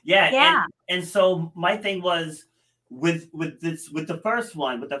 Yeah. And so my thing was with the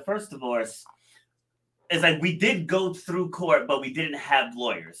first divorce, is like we did go through court, but we didn't have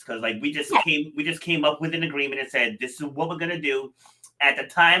lawyers because like we just came up with an agreement and said, this is what we're gonna do. At the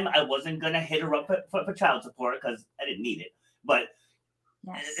time, I wasn't gonna hit her up for child support because I didn't need it. But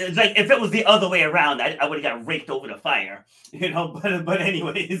it's like if it was the other way around, I would have got raked over the fire, But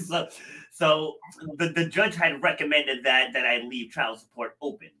anyways, so the judge had recommended that I leave child support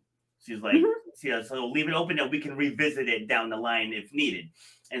open. She was like, so leave it open and we can revisit it down the line if needed.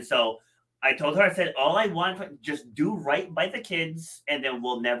 And so I told her, I said, all I want, just do right by the kids, and then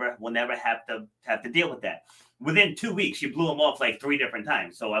we'll never have to deal with that. Within 2 weeks, she blew them off like 3 different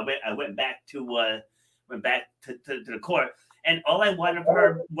times. So I went back to the court, and all I wanted for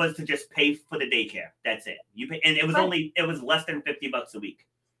her was to just pay for the daycare. That's it. You pay, and it was less than $50 a week.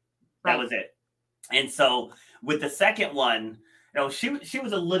 That was it. And so with the second one, she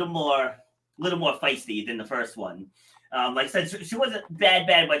was a little more feisty than the first one. Like I said, she wasn't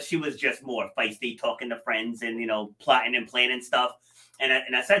bad, but she was just more feisty, talking to friends and, plotting and planning stuff.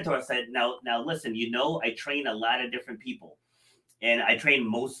 And I said to her, I said, now listen, I train a lot of different people, and I train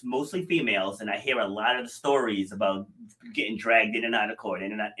mostly females, and I hear a lot of stories about getting dragged in and out of court,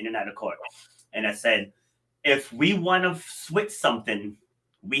 in and out of court. And I said, if we want to switch something,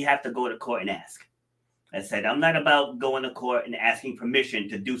 we have to go to court and ask. I said, I'm not about going to court and asking permission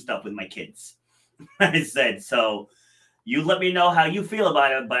to do stuff with my kids. I said, so you let me know how you feel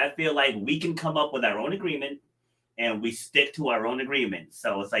about it, but I feel like we can come up with our own agreement and we stick to our own agreement.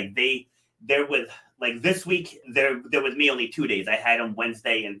 So it's like they're with, like this week, they're with me only 2 days. I had them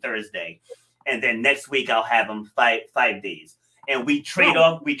Wednesday and Thursday. And then next week I'll have them five days. And we trade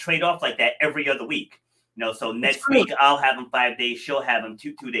off like that every other week. So next week I'll have them 5 days. She'll have them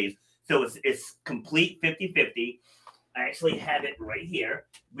two days. So it's complete 50-50. I actually have it right here.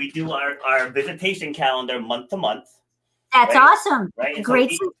 We do our visitation calendar month to month. That's awesome. Right.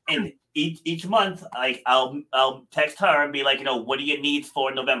 Great. And each month, like I'll text her and be like, what do you need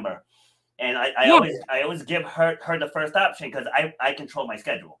for November? And I always give her the first option because I control my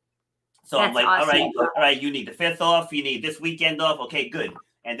schedule. So I'm like, awesome. all right, you need the 5th off, you need this weekend off. Okay, good.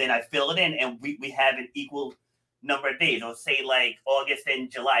 And then I fill it in, and we have an equal number of days. I'll say like August and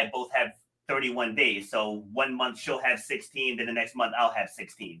July both have 31 days. So 1 month she'll have 16, then the next month I'll have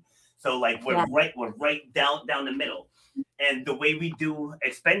 16. So like we're right down the middle. And the way we do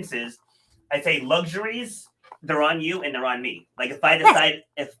expenses, I say luxuries, they're on you and they're on me. Like if I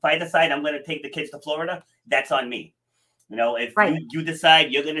decide I'm going to take the kids to Florida, that's on me. If you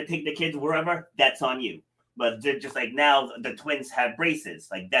decide you're going to take the kids wherever, that's on you. But just like now, the twins have braces.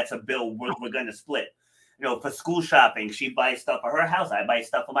 Like that's a bill we're going to split. For school shopping, she buys stuff for her house. I buy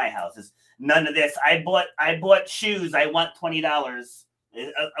stuff for my house. It's none of this. I bought shoes. I want $20.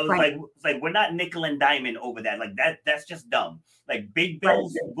 I was like, we're not nickel and diamond over that. Like that's just dumb. Like big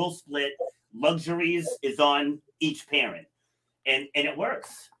bills will split. Luxuries is on each parent, and it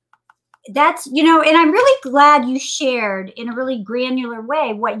works. That's, and I'm really glad you shared in a really granular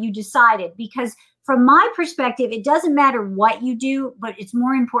way what you decided, because from my perspective, it doesn't matter what you do, but it's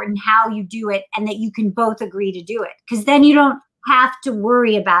more important how you do it and that you can both agree to do it, because then you don't have to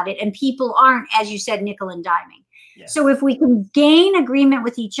worry about it. And people aren't, as you said, nickel and diming. Yes. So if we can gain agreement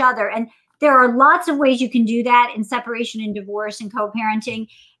with each other, and there are lots of ways you can do that in separation and divorce and co-parenting.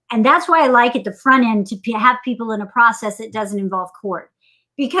 And that's why I like at the front end to have people in a process that doesn't involve court.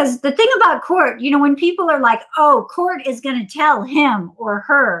 Because the thing about court, when people are like, oh, court is going to tell him or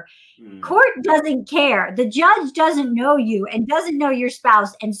her, court doesn't care. The judge doesn't know you and doesn't know your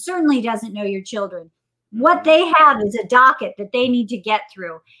spouse and certainly doesn't know your children. What they have is a docket that they need to get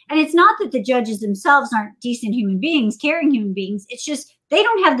through. And it's not that the judges themselves aren't decent human beings, caring human beings. It's just they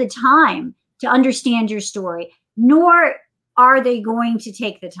don't have the time to understand your story, nor are they going to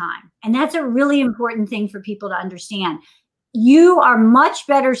take the time. And that's a really important thing for people to understand. You are much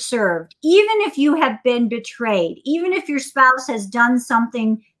better served, even if you have been betrayed, even if your spouse has done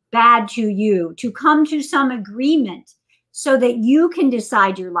something bad to you, to come to some agreement so that you can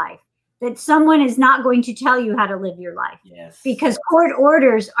decide your life, that someone is not going to tell you how to live your life. Yes. Because court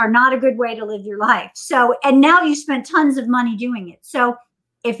orders are not a good way to live your life. So, and now you spent tons of money doing it. So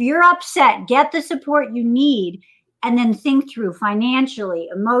if you're upset, get the support you need. And then think through financially,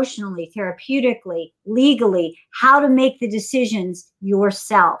 emotionally, therapeutically, legally, how to make the decisions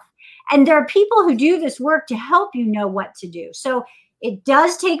yourself. And there are people who do this work to help you know what to do. So it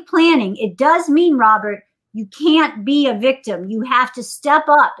does take planning. It does mean, Robert, you can't be a victim. You have to step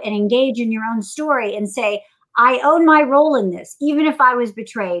up and engage in your own story and say, I own my role in this, even if I was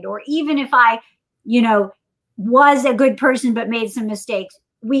betrayed, or even if I, was a good person but made some mistakes.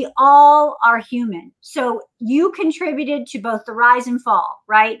 We all are human. So you contributed to both the rise and fall,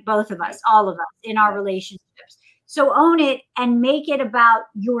 right? Both of us, all of us in our relationships. So own it and make it about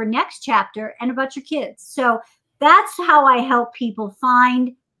your next chapter and about your kids. So that's how I help people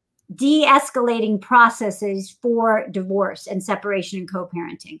find de-escalating processes for divorce and separation and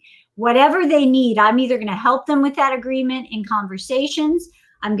co-parenting. Whatever they need, I'm either going to help them with that agreement in conversations.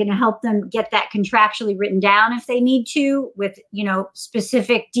 I'm going to help them get that contractually written down if they need to with,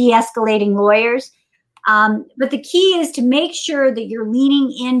 specific de-escalating lawyers. But the key is to make sure that you're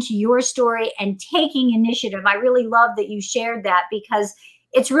leaning into your story and taking initiative. I really love that you shared that because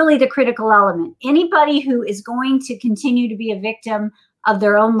it's really the critical element. Anybody who is going to continue to be a victim of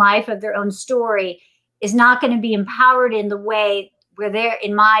their own life, of their own story, is not going to be empowered in the way where they're,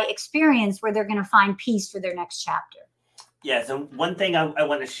 in my experience, where they're going to find peace for their next chapter. Yeah, so one thing I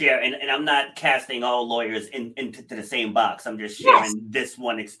want to share, and I'm not casting all lawyers into the same box. I'm just sharing this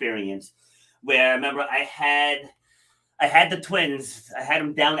one experience where I remember I had the twins. I had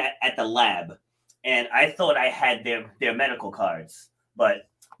them down at the lab, and I thought I had their medical cards, but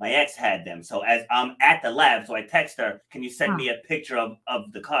my ex had them. So as I'm at the lab, so I text her, can you send me a picture of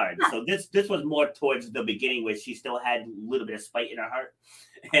the card? So this was more towards the beginning where she still had a little bit of spite in her heart.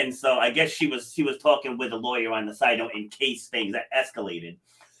 And so I guess she was talking with a lawyer on the side in case things escalated.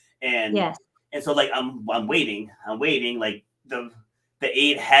 And and so like I'm waiting, like the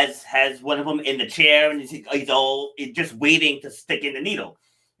aide has one of them in the chair and he's just waiting to stick in the needle.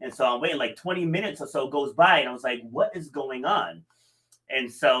 And so I'm waiting, like 20 minutes or so goes by, and I was like, what is going on? And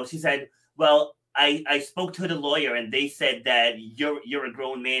so she said, well, I spoke to the lawyer and they said that you're a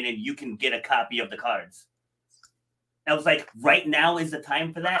grown man and you can get a copy of the cards. I was like, right now is the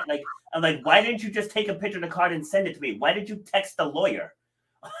time for that? Like, I'm like, why didn't you just take a picture of the card and send it to me? Why did you text the lawyer?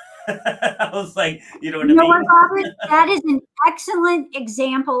 I was like, you know what I mean? What, Robert? That is an excellent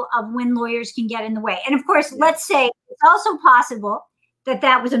example of when lawyers can get in the way. And of course, let's say it's also possible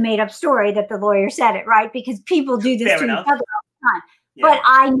that was a made up story that the lawyer said it, right? Because people do this to each other all the time. Yeah. But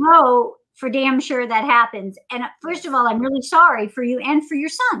I know for damn sure that happens. And first of all, I'm really sorry for you and for your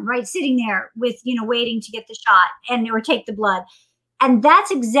son, right? Sitting there with, waiting to get the shot or take the blood. And that's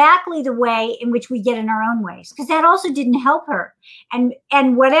exactly the way in which we get in our own ways, because that also didn't help her. And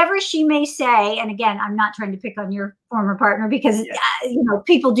whatever she may say, and again, I'm not trying to pick on your former partner because,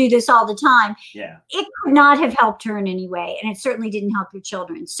 people do this all the time. Yeah. It could not have helped her in any way. And it certainly didn't help your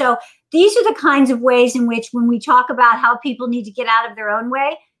children. So these are the kinds of ways in which when we talk about how people need to get out of their own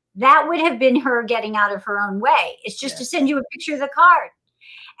way, that would have been her getting out of her own way. It's just to send you a picture of the card.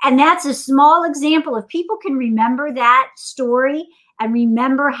 And that's a small example. If people can remember that story and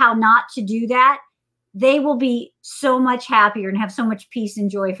remember how not to do that, they will be so much happier and have so much peace and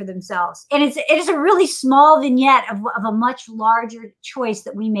joy for themselves. And it is a really small vignette of a much larger choice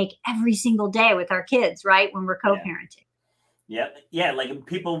that we make every single day with our kids, right? When we're co-parenting. Yeah. Like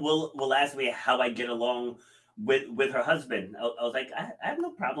people will ask me how I get along with her husband. I was like, I have no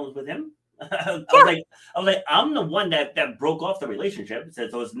problems with him. I was like, I'm the one that broke off the relationship.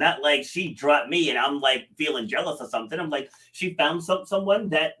 So it's not like she dropped me and I'm like feeling jealous or something. I'm like, she found someone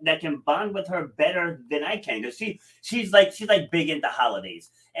that can bond with her better than I can, because she's like big into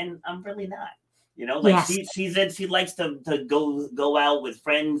holidays and I'm really not. She likes to go out with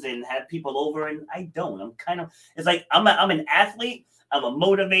friends and have people over, and I don't. It's like I'm an athlete, I'm a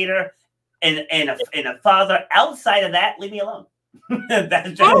motivator, and a father. Outside of that, leave me alone.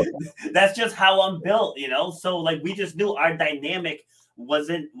 that's just how I'm built, So like we just knew our dynamic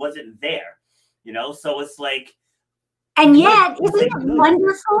wasn't there, So it's like. And yet, isn't it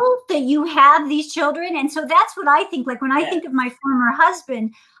wonderful that you have these children? And so that's what I think. Like when I think of my former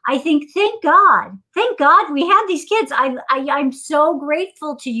husband, I think, thank God we had these kids. I'm so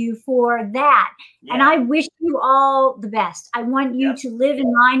grateful to you for that. Yeah. And I wish you all the best. I want you to live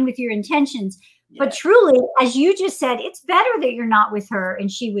in line with your intentions. Yeah. But truly, as you just said, it's better that you're not with her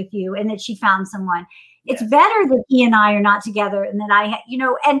and she with you, and that she found someone. It's better that he and I are not together, and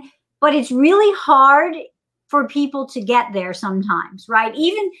that but it's really hard for people to get there sometimes, right?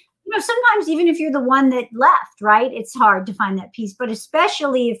 Even, sometimes even if you're the one that left, right? It's hard to find that peace, but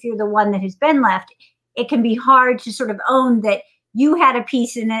especially if you're the one that has been left, it can be hard to sort of own that you had a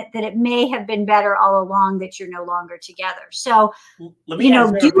piece in it, that it may have been better all along that you're no longer together. So, let me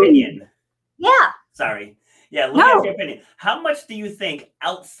ask your opinion. Yeah. Sorry. Yeah. Let me ask your opinion. How much do you think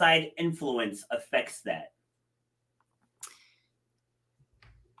outside influence affects that?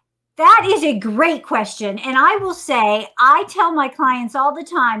 That is a great question. And I will say, I tell my clients all the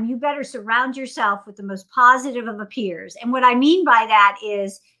time, you better surround yourself with the most positive of peers. And what I mean by that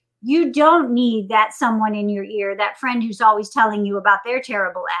is you don't need that someone in your ear, that friend who's always telling you about their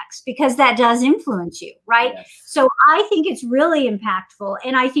terrible ex, because that does influence you, right? Yes. So I think it's really impactful.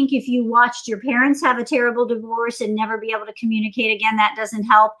 And I think if you watched your parents have a terrible divorce and never be able to communicate again, that doesn't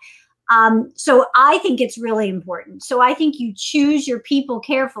help. So I think it's really important. So I think you choose your people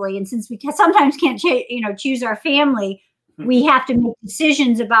carefully. And since we sometimes can't choose our family, we have to make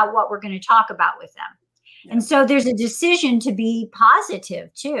decisions about what we're going to talk about with them. Yeah. And so there's a decision to be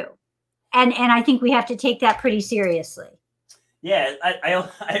positive too. And I think we have to take that pretty seriously. Yeah,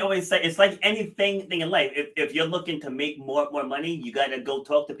 I always say it's like anything in life. If you're looking to make more money, you got to go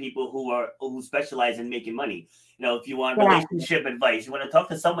talk to people who specialize in making money. You know, if you want relationship advice, you want to talk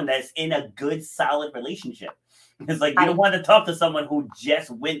to someone that's in a good, solid relationship. It's like you don't want to talk to someone who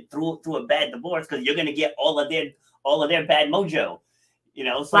just went through a bad divorce, because you're going to get all of their bad mojo. You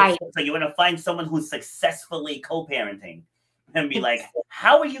know, so you want to find someone who's successfully co-parenting and be like,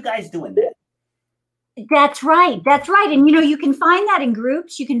 how are you guys doing that? That's right. That's right. And, you can find that in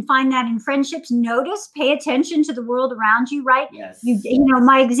groups. You can find that in friendships. Notice, pay attention to the world around you, right? Yes.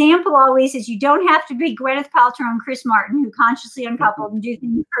 My example always is you don't have to be Gwyneth Paltrow and Chris Martin, who consciously uncoupled and do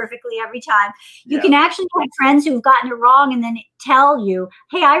things perfectly every time. You can actually have friends who've gotten it wrong and then tell you,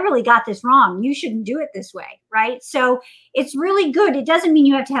 hey, I really got this wrong. You shouldn't do it this way, right? So it's really good. It doesn't mean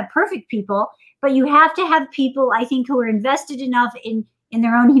you have to have perfect people, but you have to have people, I think, who are invested enough in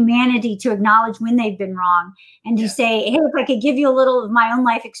their own humanity to acknowledge when they've been wrong and to say, hey, if I could give you a little of my own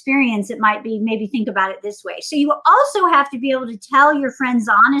life experience, it might be maybe think about it this way. So you also have to be able to tell your friends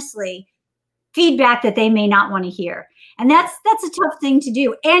honestly feedback that they may not want to hear. And that's a tough thing to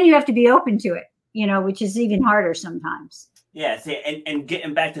do. And you have to be open to it, which is even harder sometimes. Yeah, see, and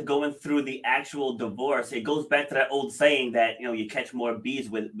getting back to going through the actual divorce, it goes back to that old saying that, you catch more bees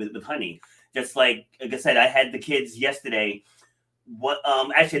with honey. Just like I said, I had the kids yesterday.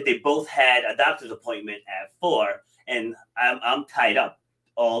 Actually, they both had a doctor's appointment at 4, and I'm tied up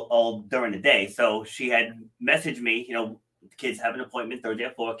all during the day. So she had messaged me, the kids have an appointment Thursday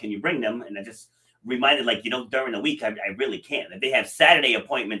at 4. Can you bring them? And I just reminded, during the week, I really can't. If they have Saturday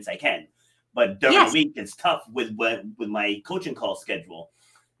appointments, I can. But during the week, it's tough with my coaching call schedule.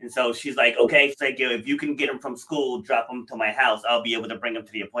 And so she's like, okay, it's like, if you can get them from school, drop them to my house, I'll be able to bring them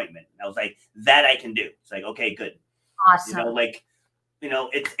to the appointment. And I was like, that I can do. It's like, okay, good. Awesome.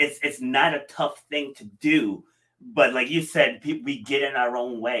 It's not a tough thing to do, but like you said, we get in our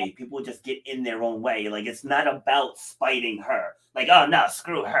own way. People just get in their own way. Like, it's not about spiting her. Like, oh no,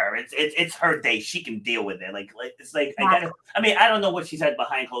 screw her. It's her day. She can deal with it. Like it's like I don't know what she said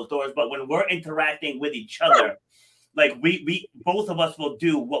behind closed doors, but when we're interacting with each other, like we both of us will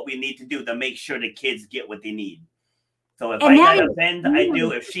do what we need to do to make sure the kids get what they need. So if I gotta bend, I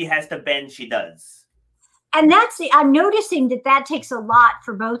do. If she has to bend, she does. And I'm noticing that takes a lot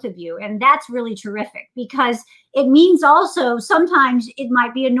for both of you. And that's really terrific, because it means also sometimes it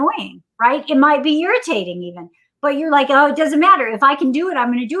might be annoying, right? It might be irritating even, but you're like, oh, it doesn't matter. If I can do it, I'm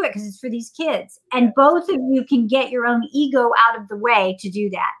going to do it because it's for these kids. And both of you can get your own ego out of the way to do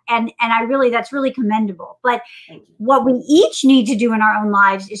that. And that's really commendable. But what we each need to do in our own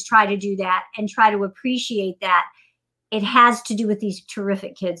lives is try to do that and try to appreciate that. It has to do with these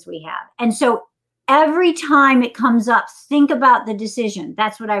terrific kids we have. And so every time it comes up, think about the decision.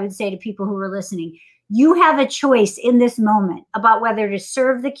 That's what I would say to people who are listening. You have a choice in this moment about whether to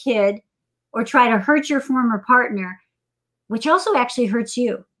serve the kid or try to hurt your former partner, which also actually hurts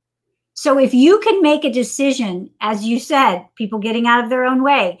you. So if you can make a decision, as you said, people getting out of their own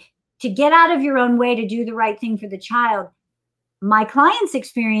way, to get out of your own way to do the right thing for the child, my clients'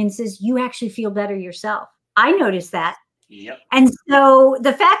 experiences, you actually feel better yourself. I noticed that. Yep. And so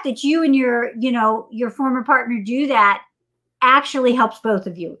the fact that you and your former partner do that actually helps both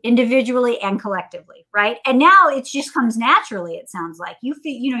of you individually and collectively, right? And now it just comes naturally. It sounds like you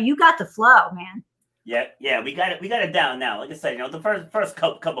feel, you got the flow, man. Yeah, we got it down now. Like I said, the first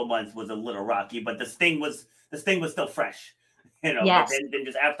couple months was a little rocky, but the sting was still fresh, Yes. But then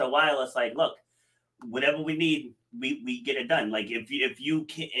just after a while, it's like, look, whatever we need, we get it done. Like if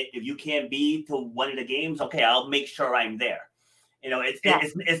you can't be to one of the games, okay, I'll make sure I'm there.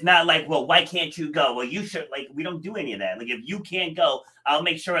 It's not like, well, why can't you go? Well, you should. Like, we don't do any of that. Like, if you can't go, I'll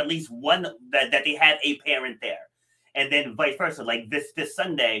make sure at least one that they have a parent there, and then vice versa. Like this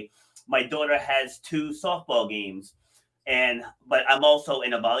Sunday, my daughter has 2 softball games, but I'm also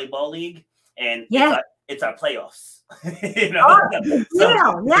in a volleyball league, and it's our playoffs.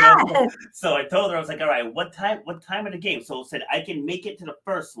 So I told her, I was like, all right, what time of the game? So I said I can make it to the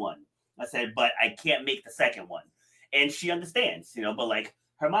first one, I said, but I can't make the second one. And she understands, you know, but like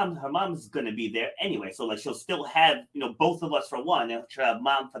her mom's going to be there anyway. So like, she'll still have, you know, both of us for one, and she'll have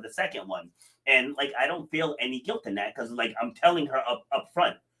mom for the second one. And like, I don't feel any guilt in that, because like, I'm telling her up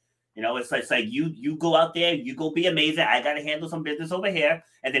front, you know, it's like you go out there, you go be amazing. I got to handle some business over here.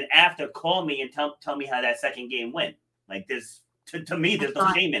 And then after, call me and tell me how that second game went. Like, there's, to me, there's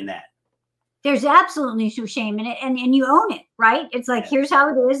no shame in that. There's absolutely no shame in it. And you own it, right? It's like, here's how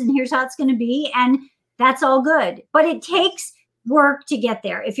it is and here's how it's going to be. And that's all good. But it takes work to get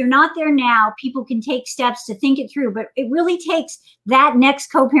there. If you're not there now, people can take steps to think it through. But it really takes that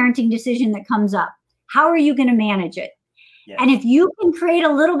next co-parenting decision that comes up. How are you going to manage it? Yes. And if you can create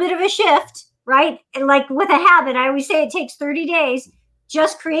a little bit of a shift, right? And like with a habit, I always say it takes 30 days.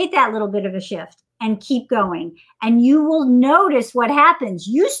 Just create that little bit of a shift and keep going. And you will notice what happens.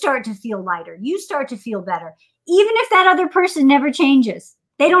 You start to feel lighter. You start to feel better. Even if that other person never changes.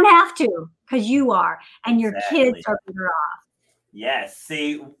 They don't have to, because you are. And your kids are better off. Yes.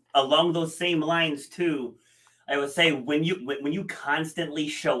 See, along those same lines too, I would say when you constantly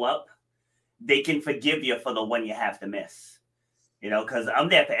show up, they can forgive you for the one you have to miss. You know, because I'm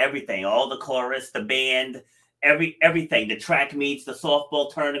there for everything, all the chorus, the band, everything, the track meets, the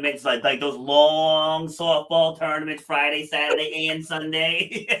softball tournaments, like those long softball tournaments, Friday, Saturday, and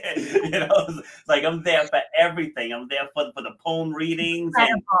Sunday. You know, it's like I'm there for everything. I'm there for the poem readings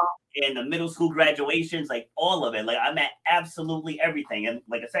and the middle school graduations, like all of it. Like I'm at absolutely everything. And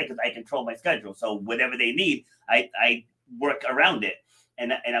like I said, because I control my schedule, so whatever they need, I work around it,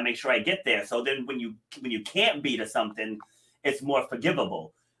 and I make sure I get there. So then when you can't be to something, it's more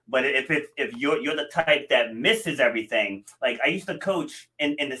forgivable. But if you're the type that misses everything, like I used to coach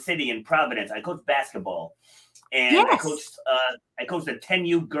in the city in Providence. I coached basketball, and I coached a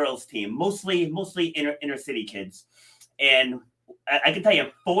 10U girls team, mostly inner city kids. And I can tell you,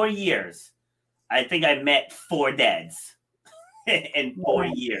 in 4 years, I think I met 4 dads in 4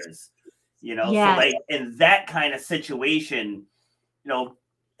 years. You know, so like in that kind of situation, you know,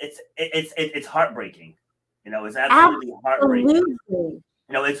 it's heartbreaking. You know, it's absolutely heartbreaking.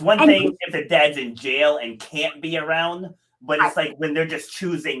 You know, it's one thing if the dad's in jail and can't be around, but it's like when they're just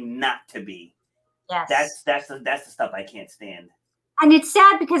choosing not to be. Yes. That's the stuff I can't stand. And it's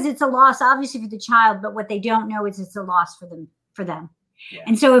sad because it's a loss, obviously, for the child, but what they don't know is it's a loss for them. Yeah.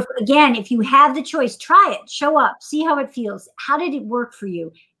 And so if you have the choice, try it, show up, see how it feels. How did it work for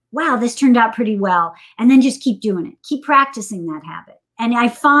you? Wow, this turned out pretty well. And then just keep doing it. Keep practicing that habit. And I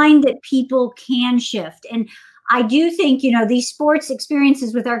find that people can shift. And I do think, you know, these sports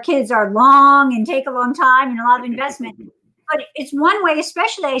experiences with our kids are long and take a long time and a lot of investment. But it's one way,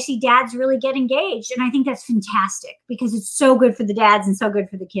 especially I see dads really get engaged. And I think that's fantastic because it's so good for the dads and so good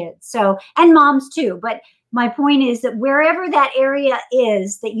for the kids. So, and moms too. But my point is that wherever that area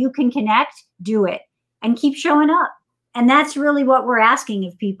is that you can connect, do it and keep showing up. And that's really what we're asking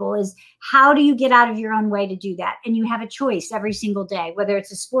of people is how do you get out of your own way to do that? And you have a choice every single day, whether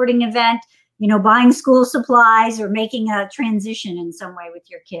it's a sporting event, you know, buying school supplies or making a transition in some way with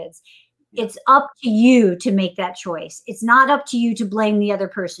your kids. It's up to you to make that choice. It's not up to you to blame the other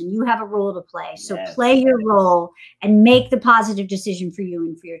person. You have a role to play. So play your role and make the positive decision for you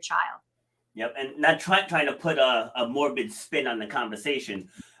and for your child. Yep. And not trying to put a morbid spin on the conversation,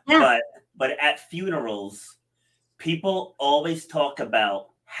 but at funerals, people always talk about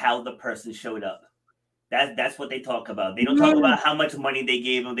how the person showed up. That's what they talk about. They don't talk about how much money they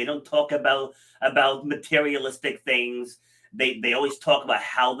gave them. They don't talk about materialistic things. They always talk about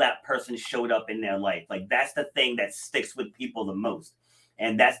how that person showed up in their life. Like that's the thing that sticks with people the most.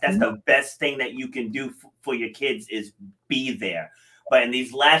 And that's the best thing that you can do for your kids is be there. But in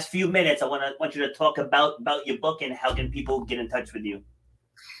these last few minutes, I want you to talk about your book and how can people get in touch with you.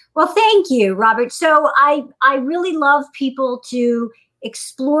 Well, thank you, Robert. So I really love people to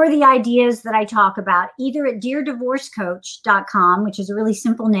explore the ideas that I talk about, either at deardivorcecoach.com, which is a really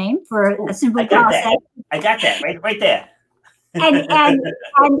simple name for a simple process. I got that right there. and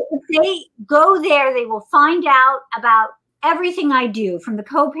if they go there, they will find out about everything I do, from the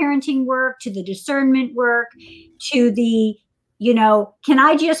co-parenting work to the discernment work to the, you know, can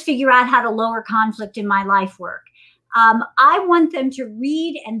I just figure out how to lower conflict in my life work? I want them to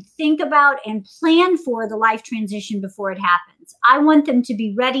read and think about and plan for the life transition before it happens. I want them to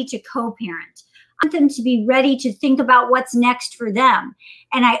be ready to co-parent. I want them to be ready to think about what's next for them.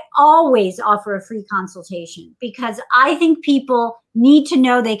 And I always offer a free consultation because I think people need to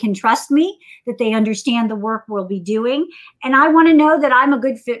know they can trust me, that they understand the work we'll be doing. And I want to know that I'm a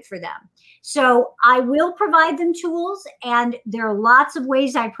good fit for them. So I will provide them tools, and there are lots of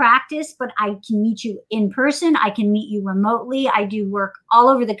ways I practice, but I can meet you in person. I can meet you remotely. I do work all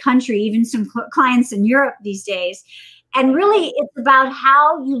over the country, even some clients in Europe these days. And really, it's about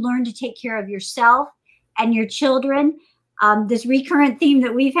how you learn to take care of yourself and your children. This recurrent theme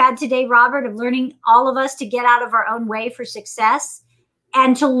that we've had today, Robert, of learning all of us to get out of our own way for success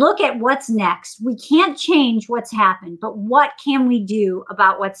and to look at what's next. We can't change what's happened, but what can we do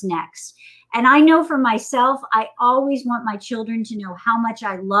about what's next? And I know for myself, I always want my children to know how much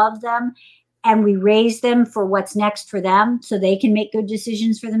I love them, and we raise them for what's next for them so they can make good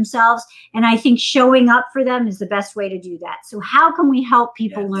decisions for themselves. And I think showing up for them is the best way to do that. So how can we help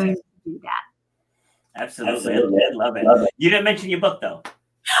people learn to do that? Absolutely. I love it. You didn't mention your book, though.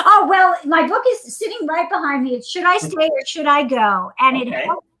 Oh, well, my book is sitting right behind me. It's Should I Stay or Should I Go? And it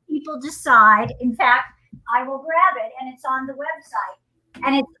helps people decide. In fact, I will grab it, and it's on the website.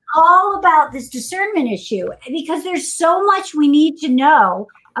 And it's all about this discernment issue, because there's so much we need to know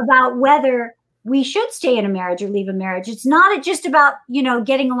about whether we should stay in a marriage or leave a marriage. It's not just about,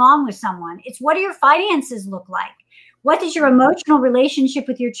 getting along with someone. It's what do your finances look like? What does your emotional relationship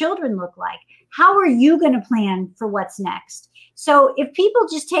with your children look like? How are you going to plan for what's next? So if people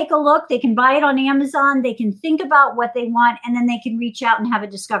just take a look, they can buy it on Amazon, they can think about what they want, and then they can reach out and have a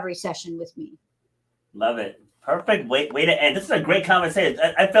discovery session with me. Love it. Perfect way to end. This is a great conversation.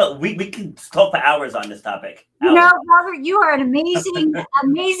 I felt we could talk for hours on this topic. Robert, you are an amazing,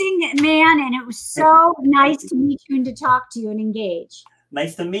 amazing man, and it was so nice to meet you and to talk to you and engage.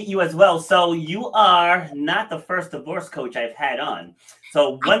 Nice to meet you as well. So you are not the first divorce coach I've had on.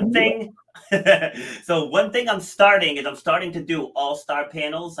 So one thing I'm starting to do all-star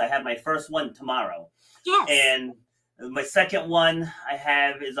panels. I have my first one tomorrow. Yes. And my second one I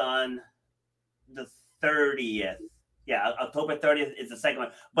have is on the 30th. Yeah, October 30th is the second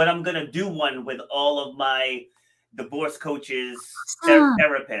one. But I'm going to do one with all of my divorce coaches,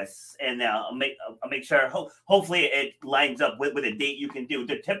 therapists, and I'll make sure, hopefully it lines up with a date you can do.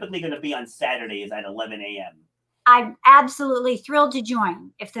 They're typically going to be on Saturdays at 11 a.m. I'm absolutely thrilled to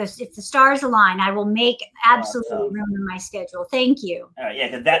join. If the stars align, I will make absolutely room in my schedule. Thank you. All right,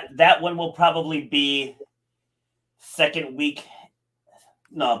 yeah, because that one will probably be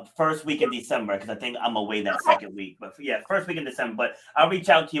first week in December, because I think I'm away that second week. But yeah, first week in December. But I'll reach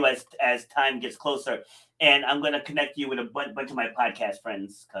out to you as time gets closer, and I'm going to connect you with a bunch of my podcast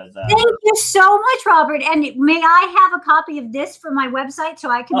friends. Thank you so much, Robert. And may I have a copy of this for my website so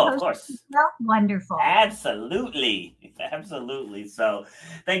I can post of course. it? Wonderful. Absolutely. So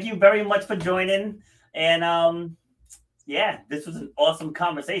thank you very much for joining. And this was an awesome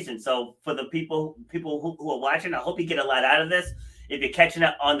conversation. So for the people who are watching, I hope you get a lot out of this. If you're catching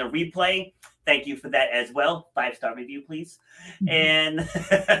it on the replay, thank you for that as well. 5-star review, please. And,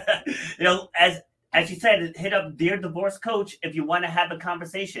 as you said, hit up Dear Divorce Coach if you want to have a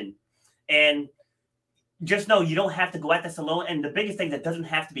conversation. And just know you don't have to go at this alone. And the biggest thing, that doesn't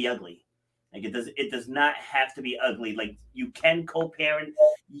have to be ugly. Like it does not have to be ugly. Like you can co-parent,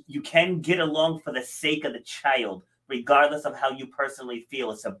 you can get along for the sake of the child, regardless of how you personally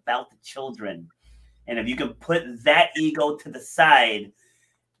feel. It's about the children. And if you can put that ego to the side,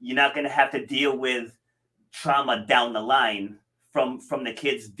 you're not going to have to deal with trauma down the line from the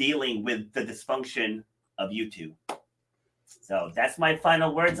kids dealing with the dysfunction of you two. So that's my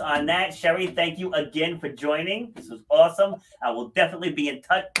final words on that. Sherry, thank you again for joining. This was awesome. I will definitely be in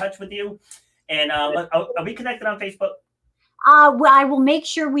touch with you. And are we connected on Facebook? I will make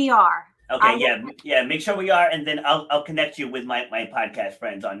sure we are. Okay, yeah. Make sure we are, and then I'll connect you with my podcast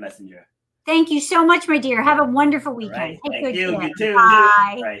friends on Messenger. Thank you so much, my dear. Have a wonderful weekend. Right. Thank you. You too.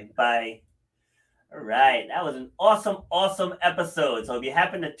 Bye. All right. Bye. All right. That was an awesome episode. So if you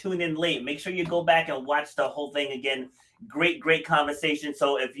happen to tune in late, make sure you go back and watch the whole thing again. Great conversation.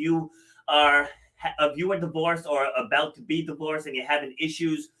 So if you are divorced or about to be divorced and you're having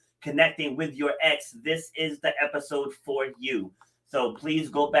issues connecting with your ex, this is the episode for you. So please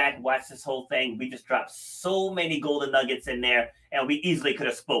go back, watch this whole thing. We just dropped so many golden nuggets in there, and we easily could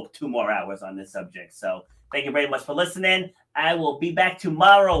have spoke 2 more hours on this subject. So thank you very much for listening. I will be back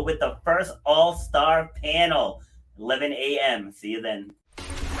tomorrow with the first all-star panel, 11 a.m. See you then.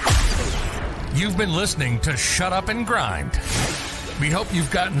 You've been listening to Shut Up and Grind. We hope you've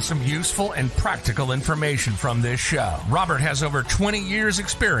gotten some useful and practical information from this show. Robert has over 20 years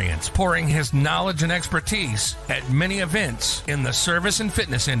experience pouring his knowledge and expertise at many events in the service and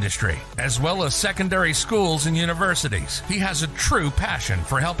fitness industry, as well as secondary schools and universities. He has a true passion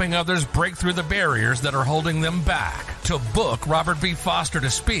for helping others break through the barriers that are holding them back. To book Robert B. Foster to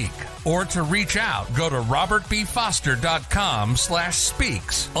speak Or to reach out, go to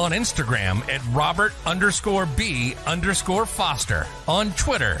robertbfoster.com/speaks, on Instagram at Robert_B_Foster, on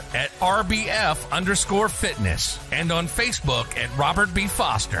Twitter at RBF_fitness, and on Facebook at Robert B.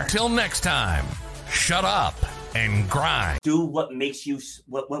 Foster. Till next time, shut up and grind. Do what makes you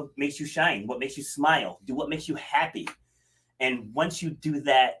what makes you shine, what makes you smile, do what makes you happy. And once you do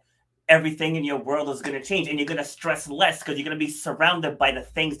that, everything in your world is going to change, and you're going to stress less because you're going to be surrounded by the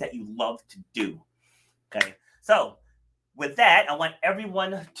things that you love to do. Okay. So with that, I want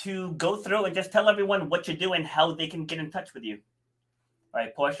everyone to go through and just tell everyone what you do and how they can get in touch with you. All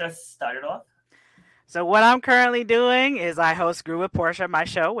right, Portia, start it off. So what I'm currently doing is I host Grew with Portia, my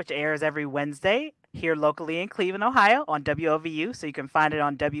show, which airs every Wednesday here locally in Cleveland, Ohio on WOVU. So you can find it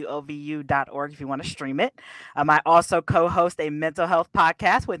on WOVU.org if you want to stream it. I also co-host a mental health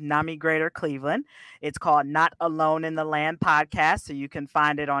podcast with NAMI Greater Cleveland. It's called Not Alone in the Land podcast. So you can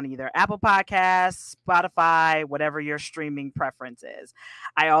find it on either Apple Podcasts, Spotify, whatever your streaming preference is.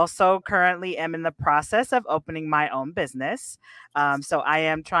 I also currently am in the process of opening my own business. So I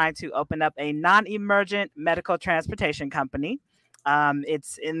am trying to open up a non-emergent medical transportation company.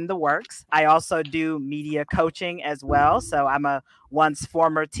 It's in the works. I also do media coaching as well. So I'm a once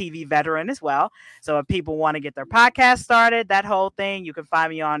former TV veteran as well. So if people want to get their podcast started, that whole thing, you can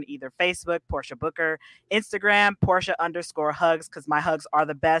find me on either Facebook, Portia Booker, Instagram, Portia_hugs, because my hugs are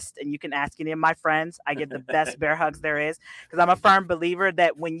the best. And you can ask any of my friends. I get the best bear hugs there is, because I'm a firm believer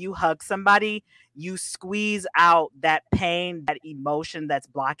that when you hug somebody, you squeeze out that pain, that emotion that's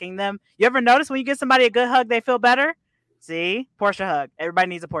blocking them. You ever notice when you give somebody a good hug, they feel better? See, Portia hug. Everybody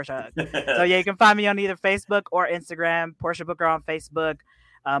needs a Portia hug. So yeah, you can find me on either Facebook or Instagram. Portia Booker on Facebook,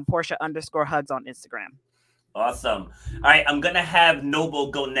 Portia_hugs on Instagram. Awesome. All right, I'm gonna have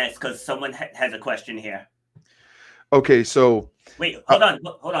Noble go next because someone has a question here. Okay, so wait, hold on.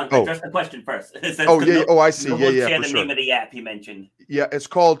 Address the question first. I see. Noble Yeah, share for the sure. name of the app he mentioned. Yeah, it's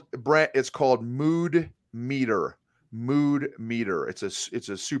called Mood Meter. Mood Meter. It's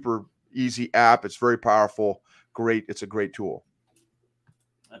a super easy app. It's very powerful. Great. It's a great tool.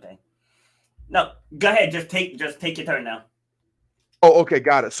 Okay. No, go ahead. Just take your turn now. Oh, okay.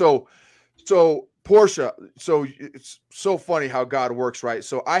 Got it. So Portia, so it's so funny how God works, right?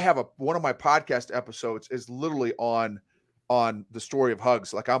 So I have one of my podcast episodes is literally on the story of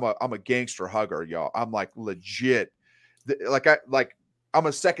hugs. Like I'm a gangster hugger, y'all. I'm like legit. I'm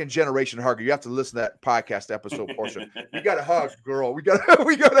a second generation hugger. You have to listen to that podcast episode, Portia. You got to hug, girl. We got to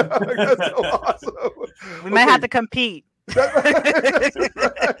hug. That's so awesome. We might have to compete. That's right.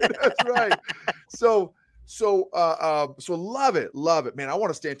 That's right. So love it, man. I want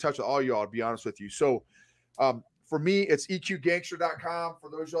to stay in touch with all y'all, to be honest with you. So, for me, it's EQGangster.com. For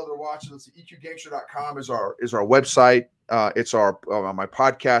those y'all that are watching, it's EQGangster.com is our website. It's our my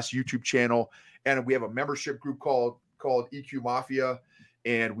podcast YouTube channel, and we have a membership group called EQ Mafia.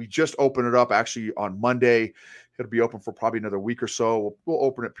 And we just opened it up actually on Monday. It'll be open for probably another week or so. We'll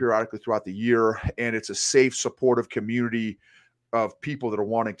open it periodically throughout the year. And it's a safe, supportive community of people that are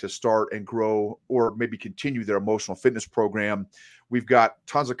wanting to start and grow or maybe continue their emotional fitness program. We've got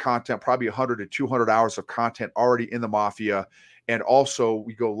tons of content, probably 100 to 200 hours of content already in the Mafia. And also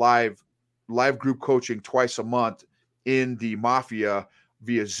we go live group coaching twice a month in the Mafia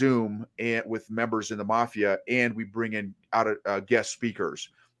via Zoom and with members in the Mafia, and we bring in guest speakers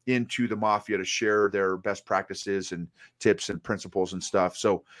into the Mafia to share their best practices and tips and principles and stuff.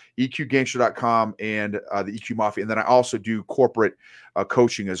 So EQGangster.com and the EQ Mafia. And then I also do corporate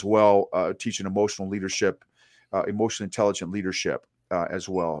coaching as well, teaching emotional leadership, emotionally intelligent leadership as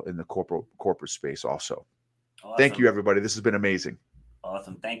well in the corporate space also. Awesome. Thank you, everybody. This has been amazing.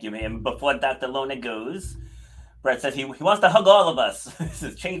 Awesome. Thank you, man. Before Dr. Lona goes, Brett says he wants to hug all of us. This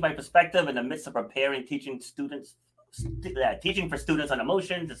has changed my perspective in the midst of teaching for students on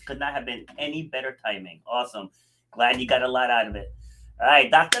emotions. This could not have been any better timing. Awesome. Glad you got a lot out of it. All right,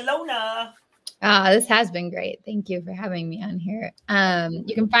 Dr. Lona. This has been great. Thank you for having me on here.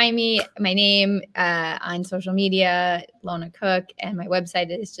 You can find my name on social media, Lona Cook, and my website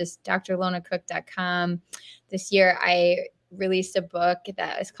is just drlonacook.com. This year, I released a book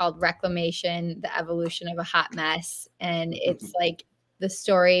that is called Reclamation, the Evolution of a Hot Mess. And it's like the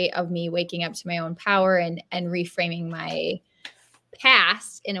story of me waking up to my own power and reframing my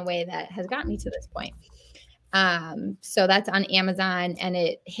past in a way that has gotten me to this point. So that's on Amazon, and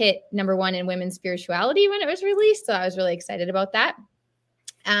it hit #1 in women's spirituality when it was released. So I was really excited about that.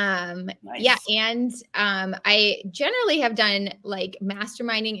 Yeah. And I generally have done like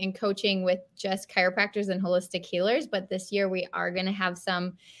masterminding and coaching with just chiropractors and holistic healers. But this year we are going to have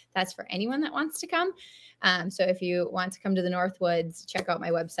some that's for anyone that wants to come. So if you want to come to the Northwoods, check out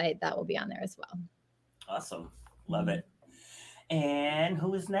my website. That will be on there as well. Awesome. Love it. And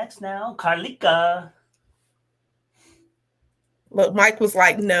who is next now? Carlika. Look, Mike was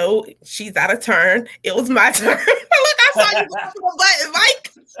like, no, she's out of turn. It was my turn. Look, I saw you press the button,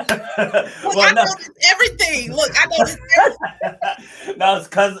 Mike. Look, well, I noticed everything. Look, I noticed everything. No, it's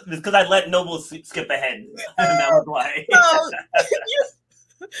because I let Noble skip ahead. That was why.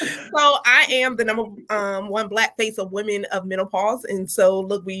 So I am the number one Black face of women of menopause. And so,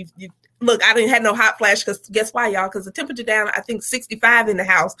 look, I didn't have no hot flash because guess why, y'all? Because the temperature down, I think 65 in the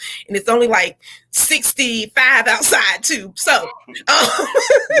house, and it's only like 65 outside too. So,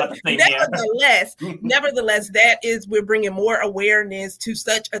 nevertheless, that is, we're bringing more awareness to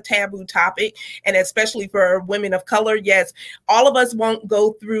such a taboo topic, and especially for women of color. Yes, all of us won't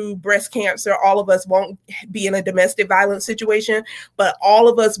go through breast cancer. All of us won't be in a domestic violence situation, but all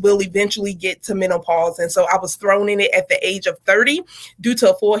of us will eventually get to menopause. And so I was thrown in it at the age of 30 due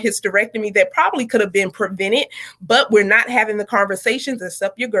to a full hysterectomy that probably could have been prevented, but we're not having the conversations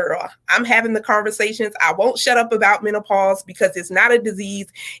except your girl. I'm having the conversations. I won't shut up about menopause because it's not a disease.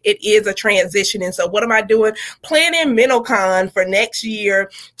 It is a transition. And so what am I doing? Planning MenoCon for next year,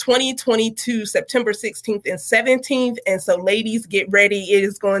 2022, September 16th and 17th. And so ladies, get ready. It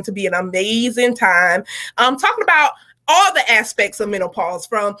is going to be an amazing time. I'm talking about all the aspects of menopause,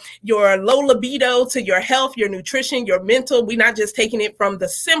 from your low libido to your health, your nutrition, your mental. We're not just taking it from the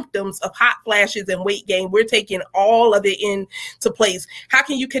symptoms of hot flashes and weight gain. We're taking all of it into place. How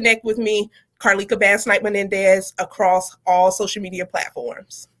can you connect with me, Carlika Bass Knight Menendez, across all social media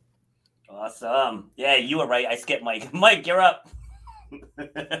platforms? Awesome. Yeah, you were right. I skipped Mike. Mike, you're up.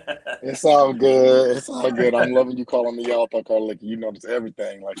 It's all good. It's all good. I'm loving you calling me y'all. Carlika, you notice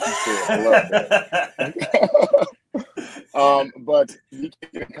everything, like you said. I love that. But you can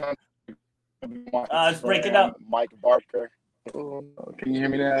get in contact with my it's breaking up. Mike Barker. Oh, can you hear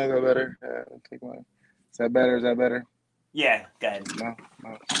me now? Is that better? Is that better? Is that better? Yeah, go ahead. No.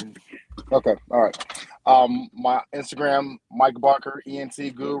 Okay, all right. My Instagram, Mike Barker,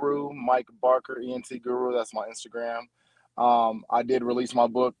 ENT Guru. Mike Barker, ENT Guru. That's my Instagram. I did release my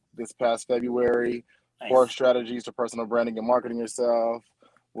book this past February, nice. 4 Strategies to Personal Branding and Marketing Yourself,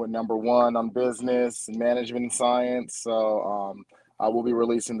 with number 1 on business and management and science. So I will be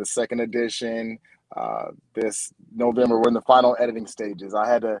releasing the 2nd edition this November. We're in the final editing stages. I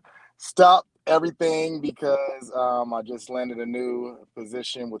had to stop everything because I just landed a new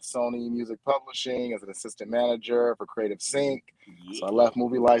position with Sony Music Publishing as an assistant manager for Creative Sync. Yeah. So I left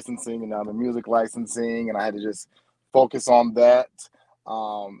movie licensing and now I'm in music licensing, and I had to just focus on that.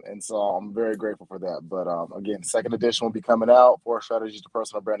 And so I'm very grateful for that. But again, 2nd edition will be coming out, 4 Strategies to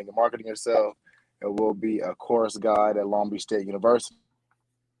Personal Branding and Marketing Yourself. It will be a course guide at Long Beach State University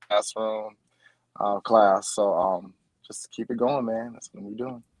classroom class. So just keep it going, man. That's what we're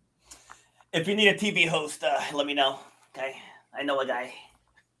doing. If you need a TV host, let me know. Okay, I know a guy.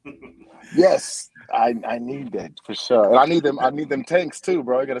 Yes, I need that for sure, and I need them tanks too,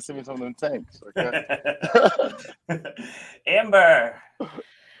 bro. You gotta send me some of them tanks. Okay? Amber.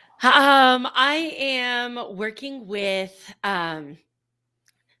 I am working with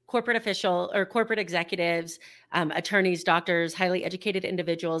corporate executives, attorneys, doctors, highly educated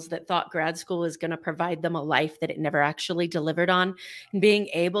individuals that thought grad school was going to provide them a life that it never actually delivered on, and being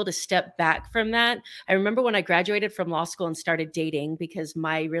able to step back from that. I remember when I graduated from law school and started dating, because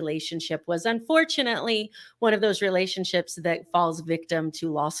my relationship was unfortunately one of those relationships that falls victim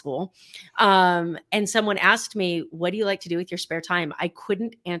to law school. And someone asked me, what do you like to do with your spare time? I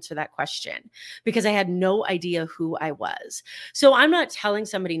couldn't answer that question because I had no idea who I was. So I'm not telling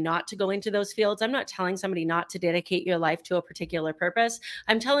somebody not to go into those fields. I'm not telling somebody not to dedicate your life to a particular purpose.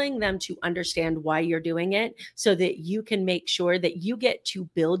 I'm telling them to understand why you're doing it so that you can make sure that you get to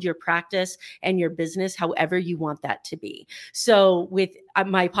build your practice and your business however you want that to be. So with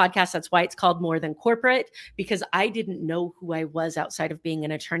my podcast, that's why it's called More Than Corporate, because I didn't know who I was outside of being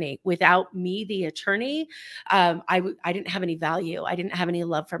an attorney. Without me, the attorney, I didn't have any value. I didn't have any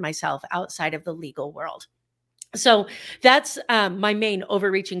love for myself outside of the legal world. So that's my main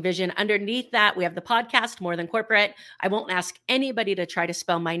overreaching vision. Underneath that, we have the podcast, More Than Corporate. I won't ask anybody to try to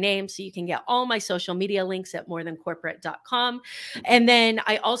spell my name, so you can get all my social media links at morethancorporate.com. And then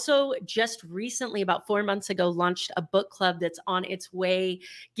I also just recently, about 4 months ago, launched a book club that's on its way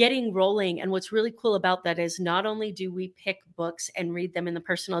getting rolling. And what's really cool about that is not only do we pick books and read them in the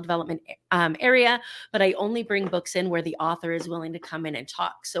personal development area, but I only bring books in where the author is willing to come in and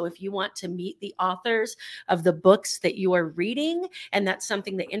talk. So if you want to meet the authors of the books that you are reading, and that's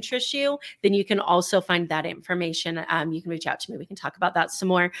something that interests you, then you can also find that information. You can reach out to me. We can talk about that some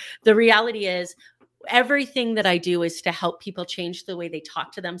more. The reality is, everything that I do is to help people change the way they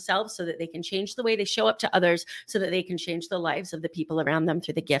talk to themselves so that they can change the way they show up to others, so that they can change the lives of the people around them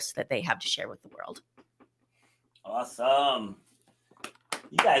through the gifts that they have to share with the world. Awesome.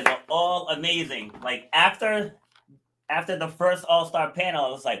 You guys are all amazing. Like after the first All-Star panel, I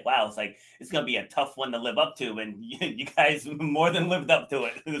was like, wow, it's going to be a tough one to live up to. And you guys more than lived up to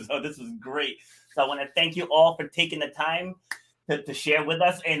it. So this was great. So I want to thank you all for taking the time to share with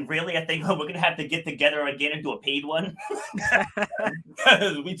us. And really, I think we're going to have to get together again and do a paid one.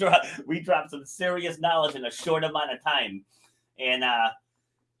 we dropped some serious knowledge in a short amount of time. And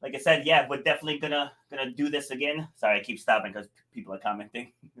like I said, yeah, we're definitely gonna do this again. Sorry, I keep stopping because people are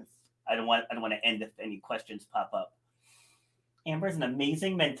commenting. I don't want to end if any questions pop up. Amber's an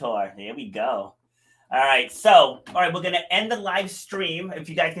amazing mentor. There we go. All right. So, we're going to end the live stream. If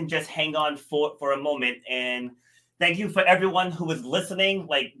you guys can just hang on for a moment. And thank you for everyone who was listening.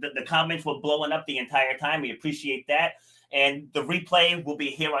 Like the comments were blowing up the entire time. We appreciate that. And the replay will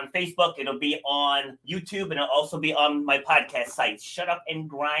be here on Facebook. It'll be on YouTube, and it'll also be on my podcast site,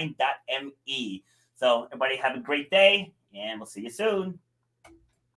 shutupandgrind.me. So everybody have a great day, and we'll see you soon.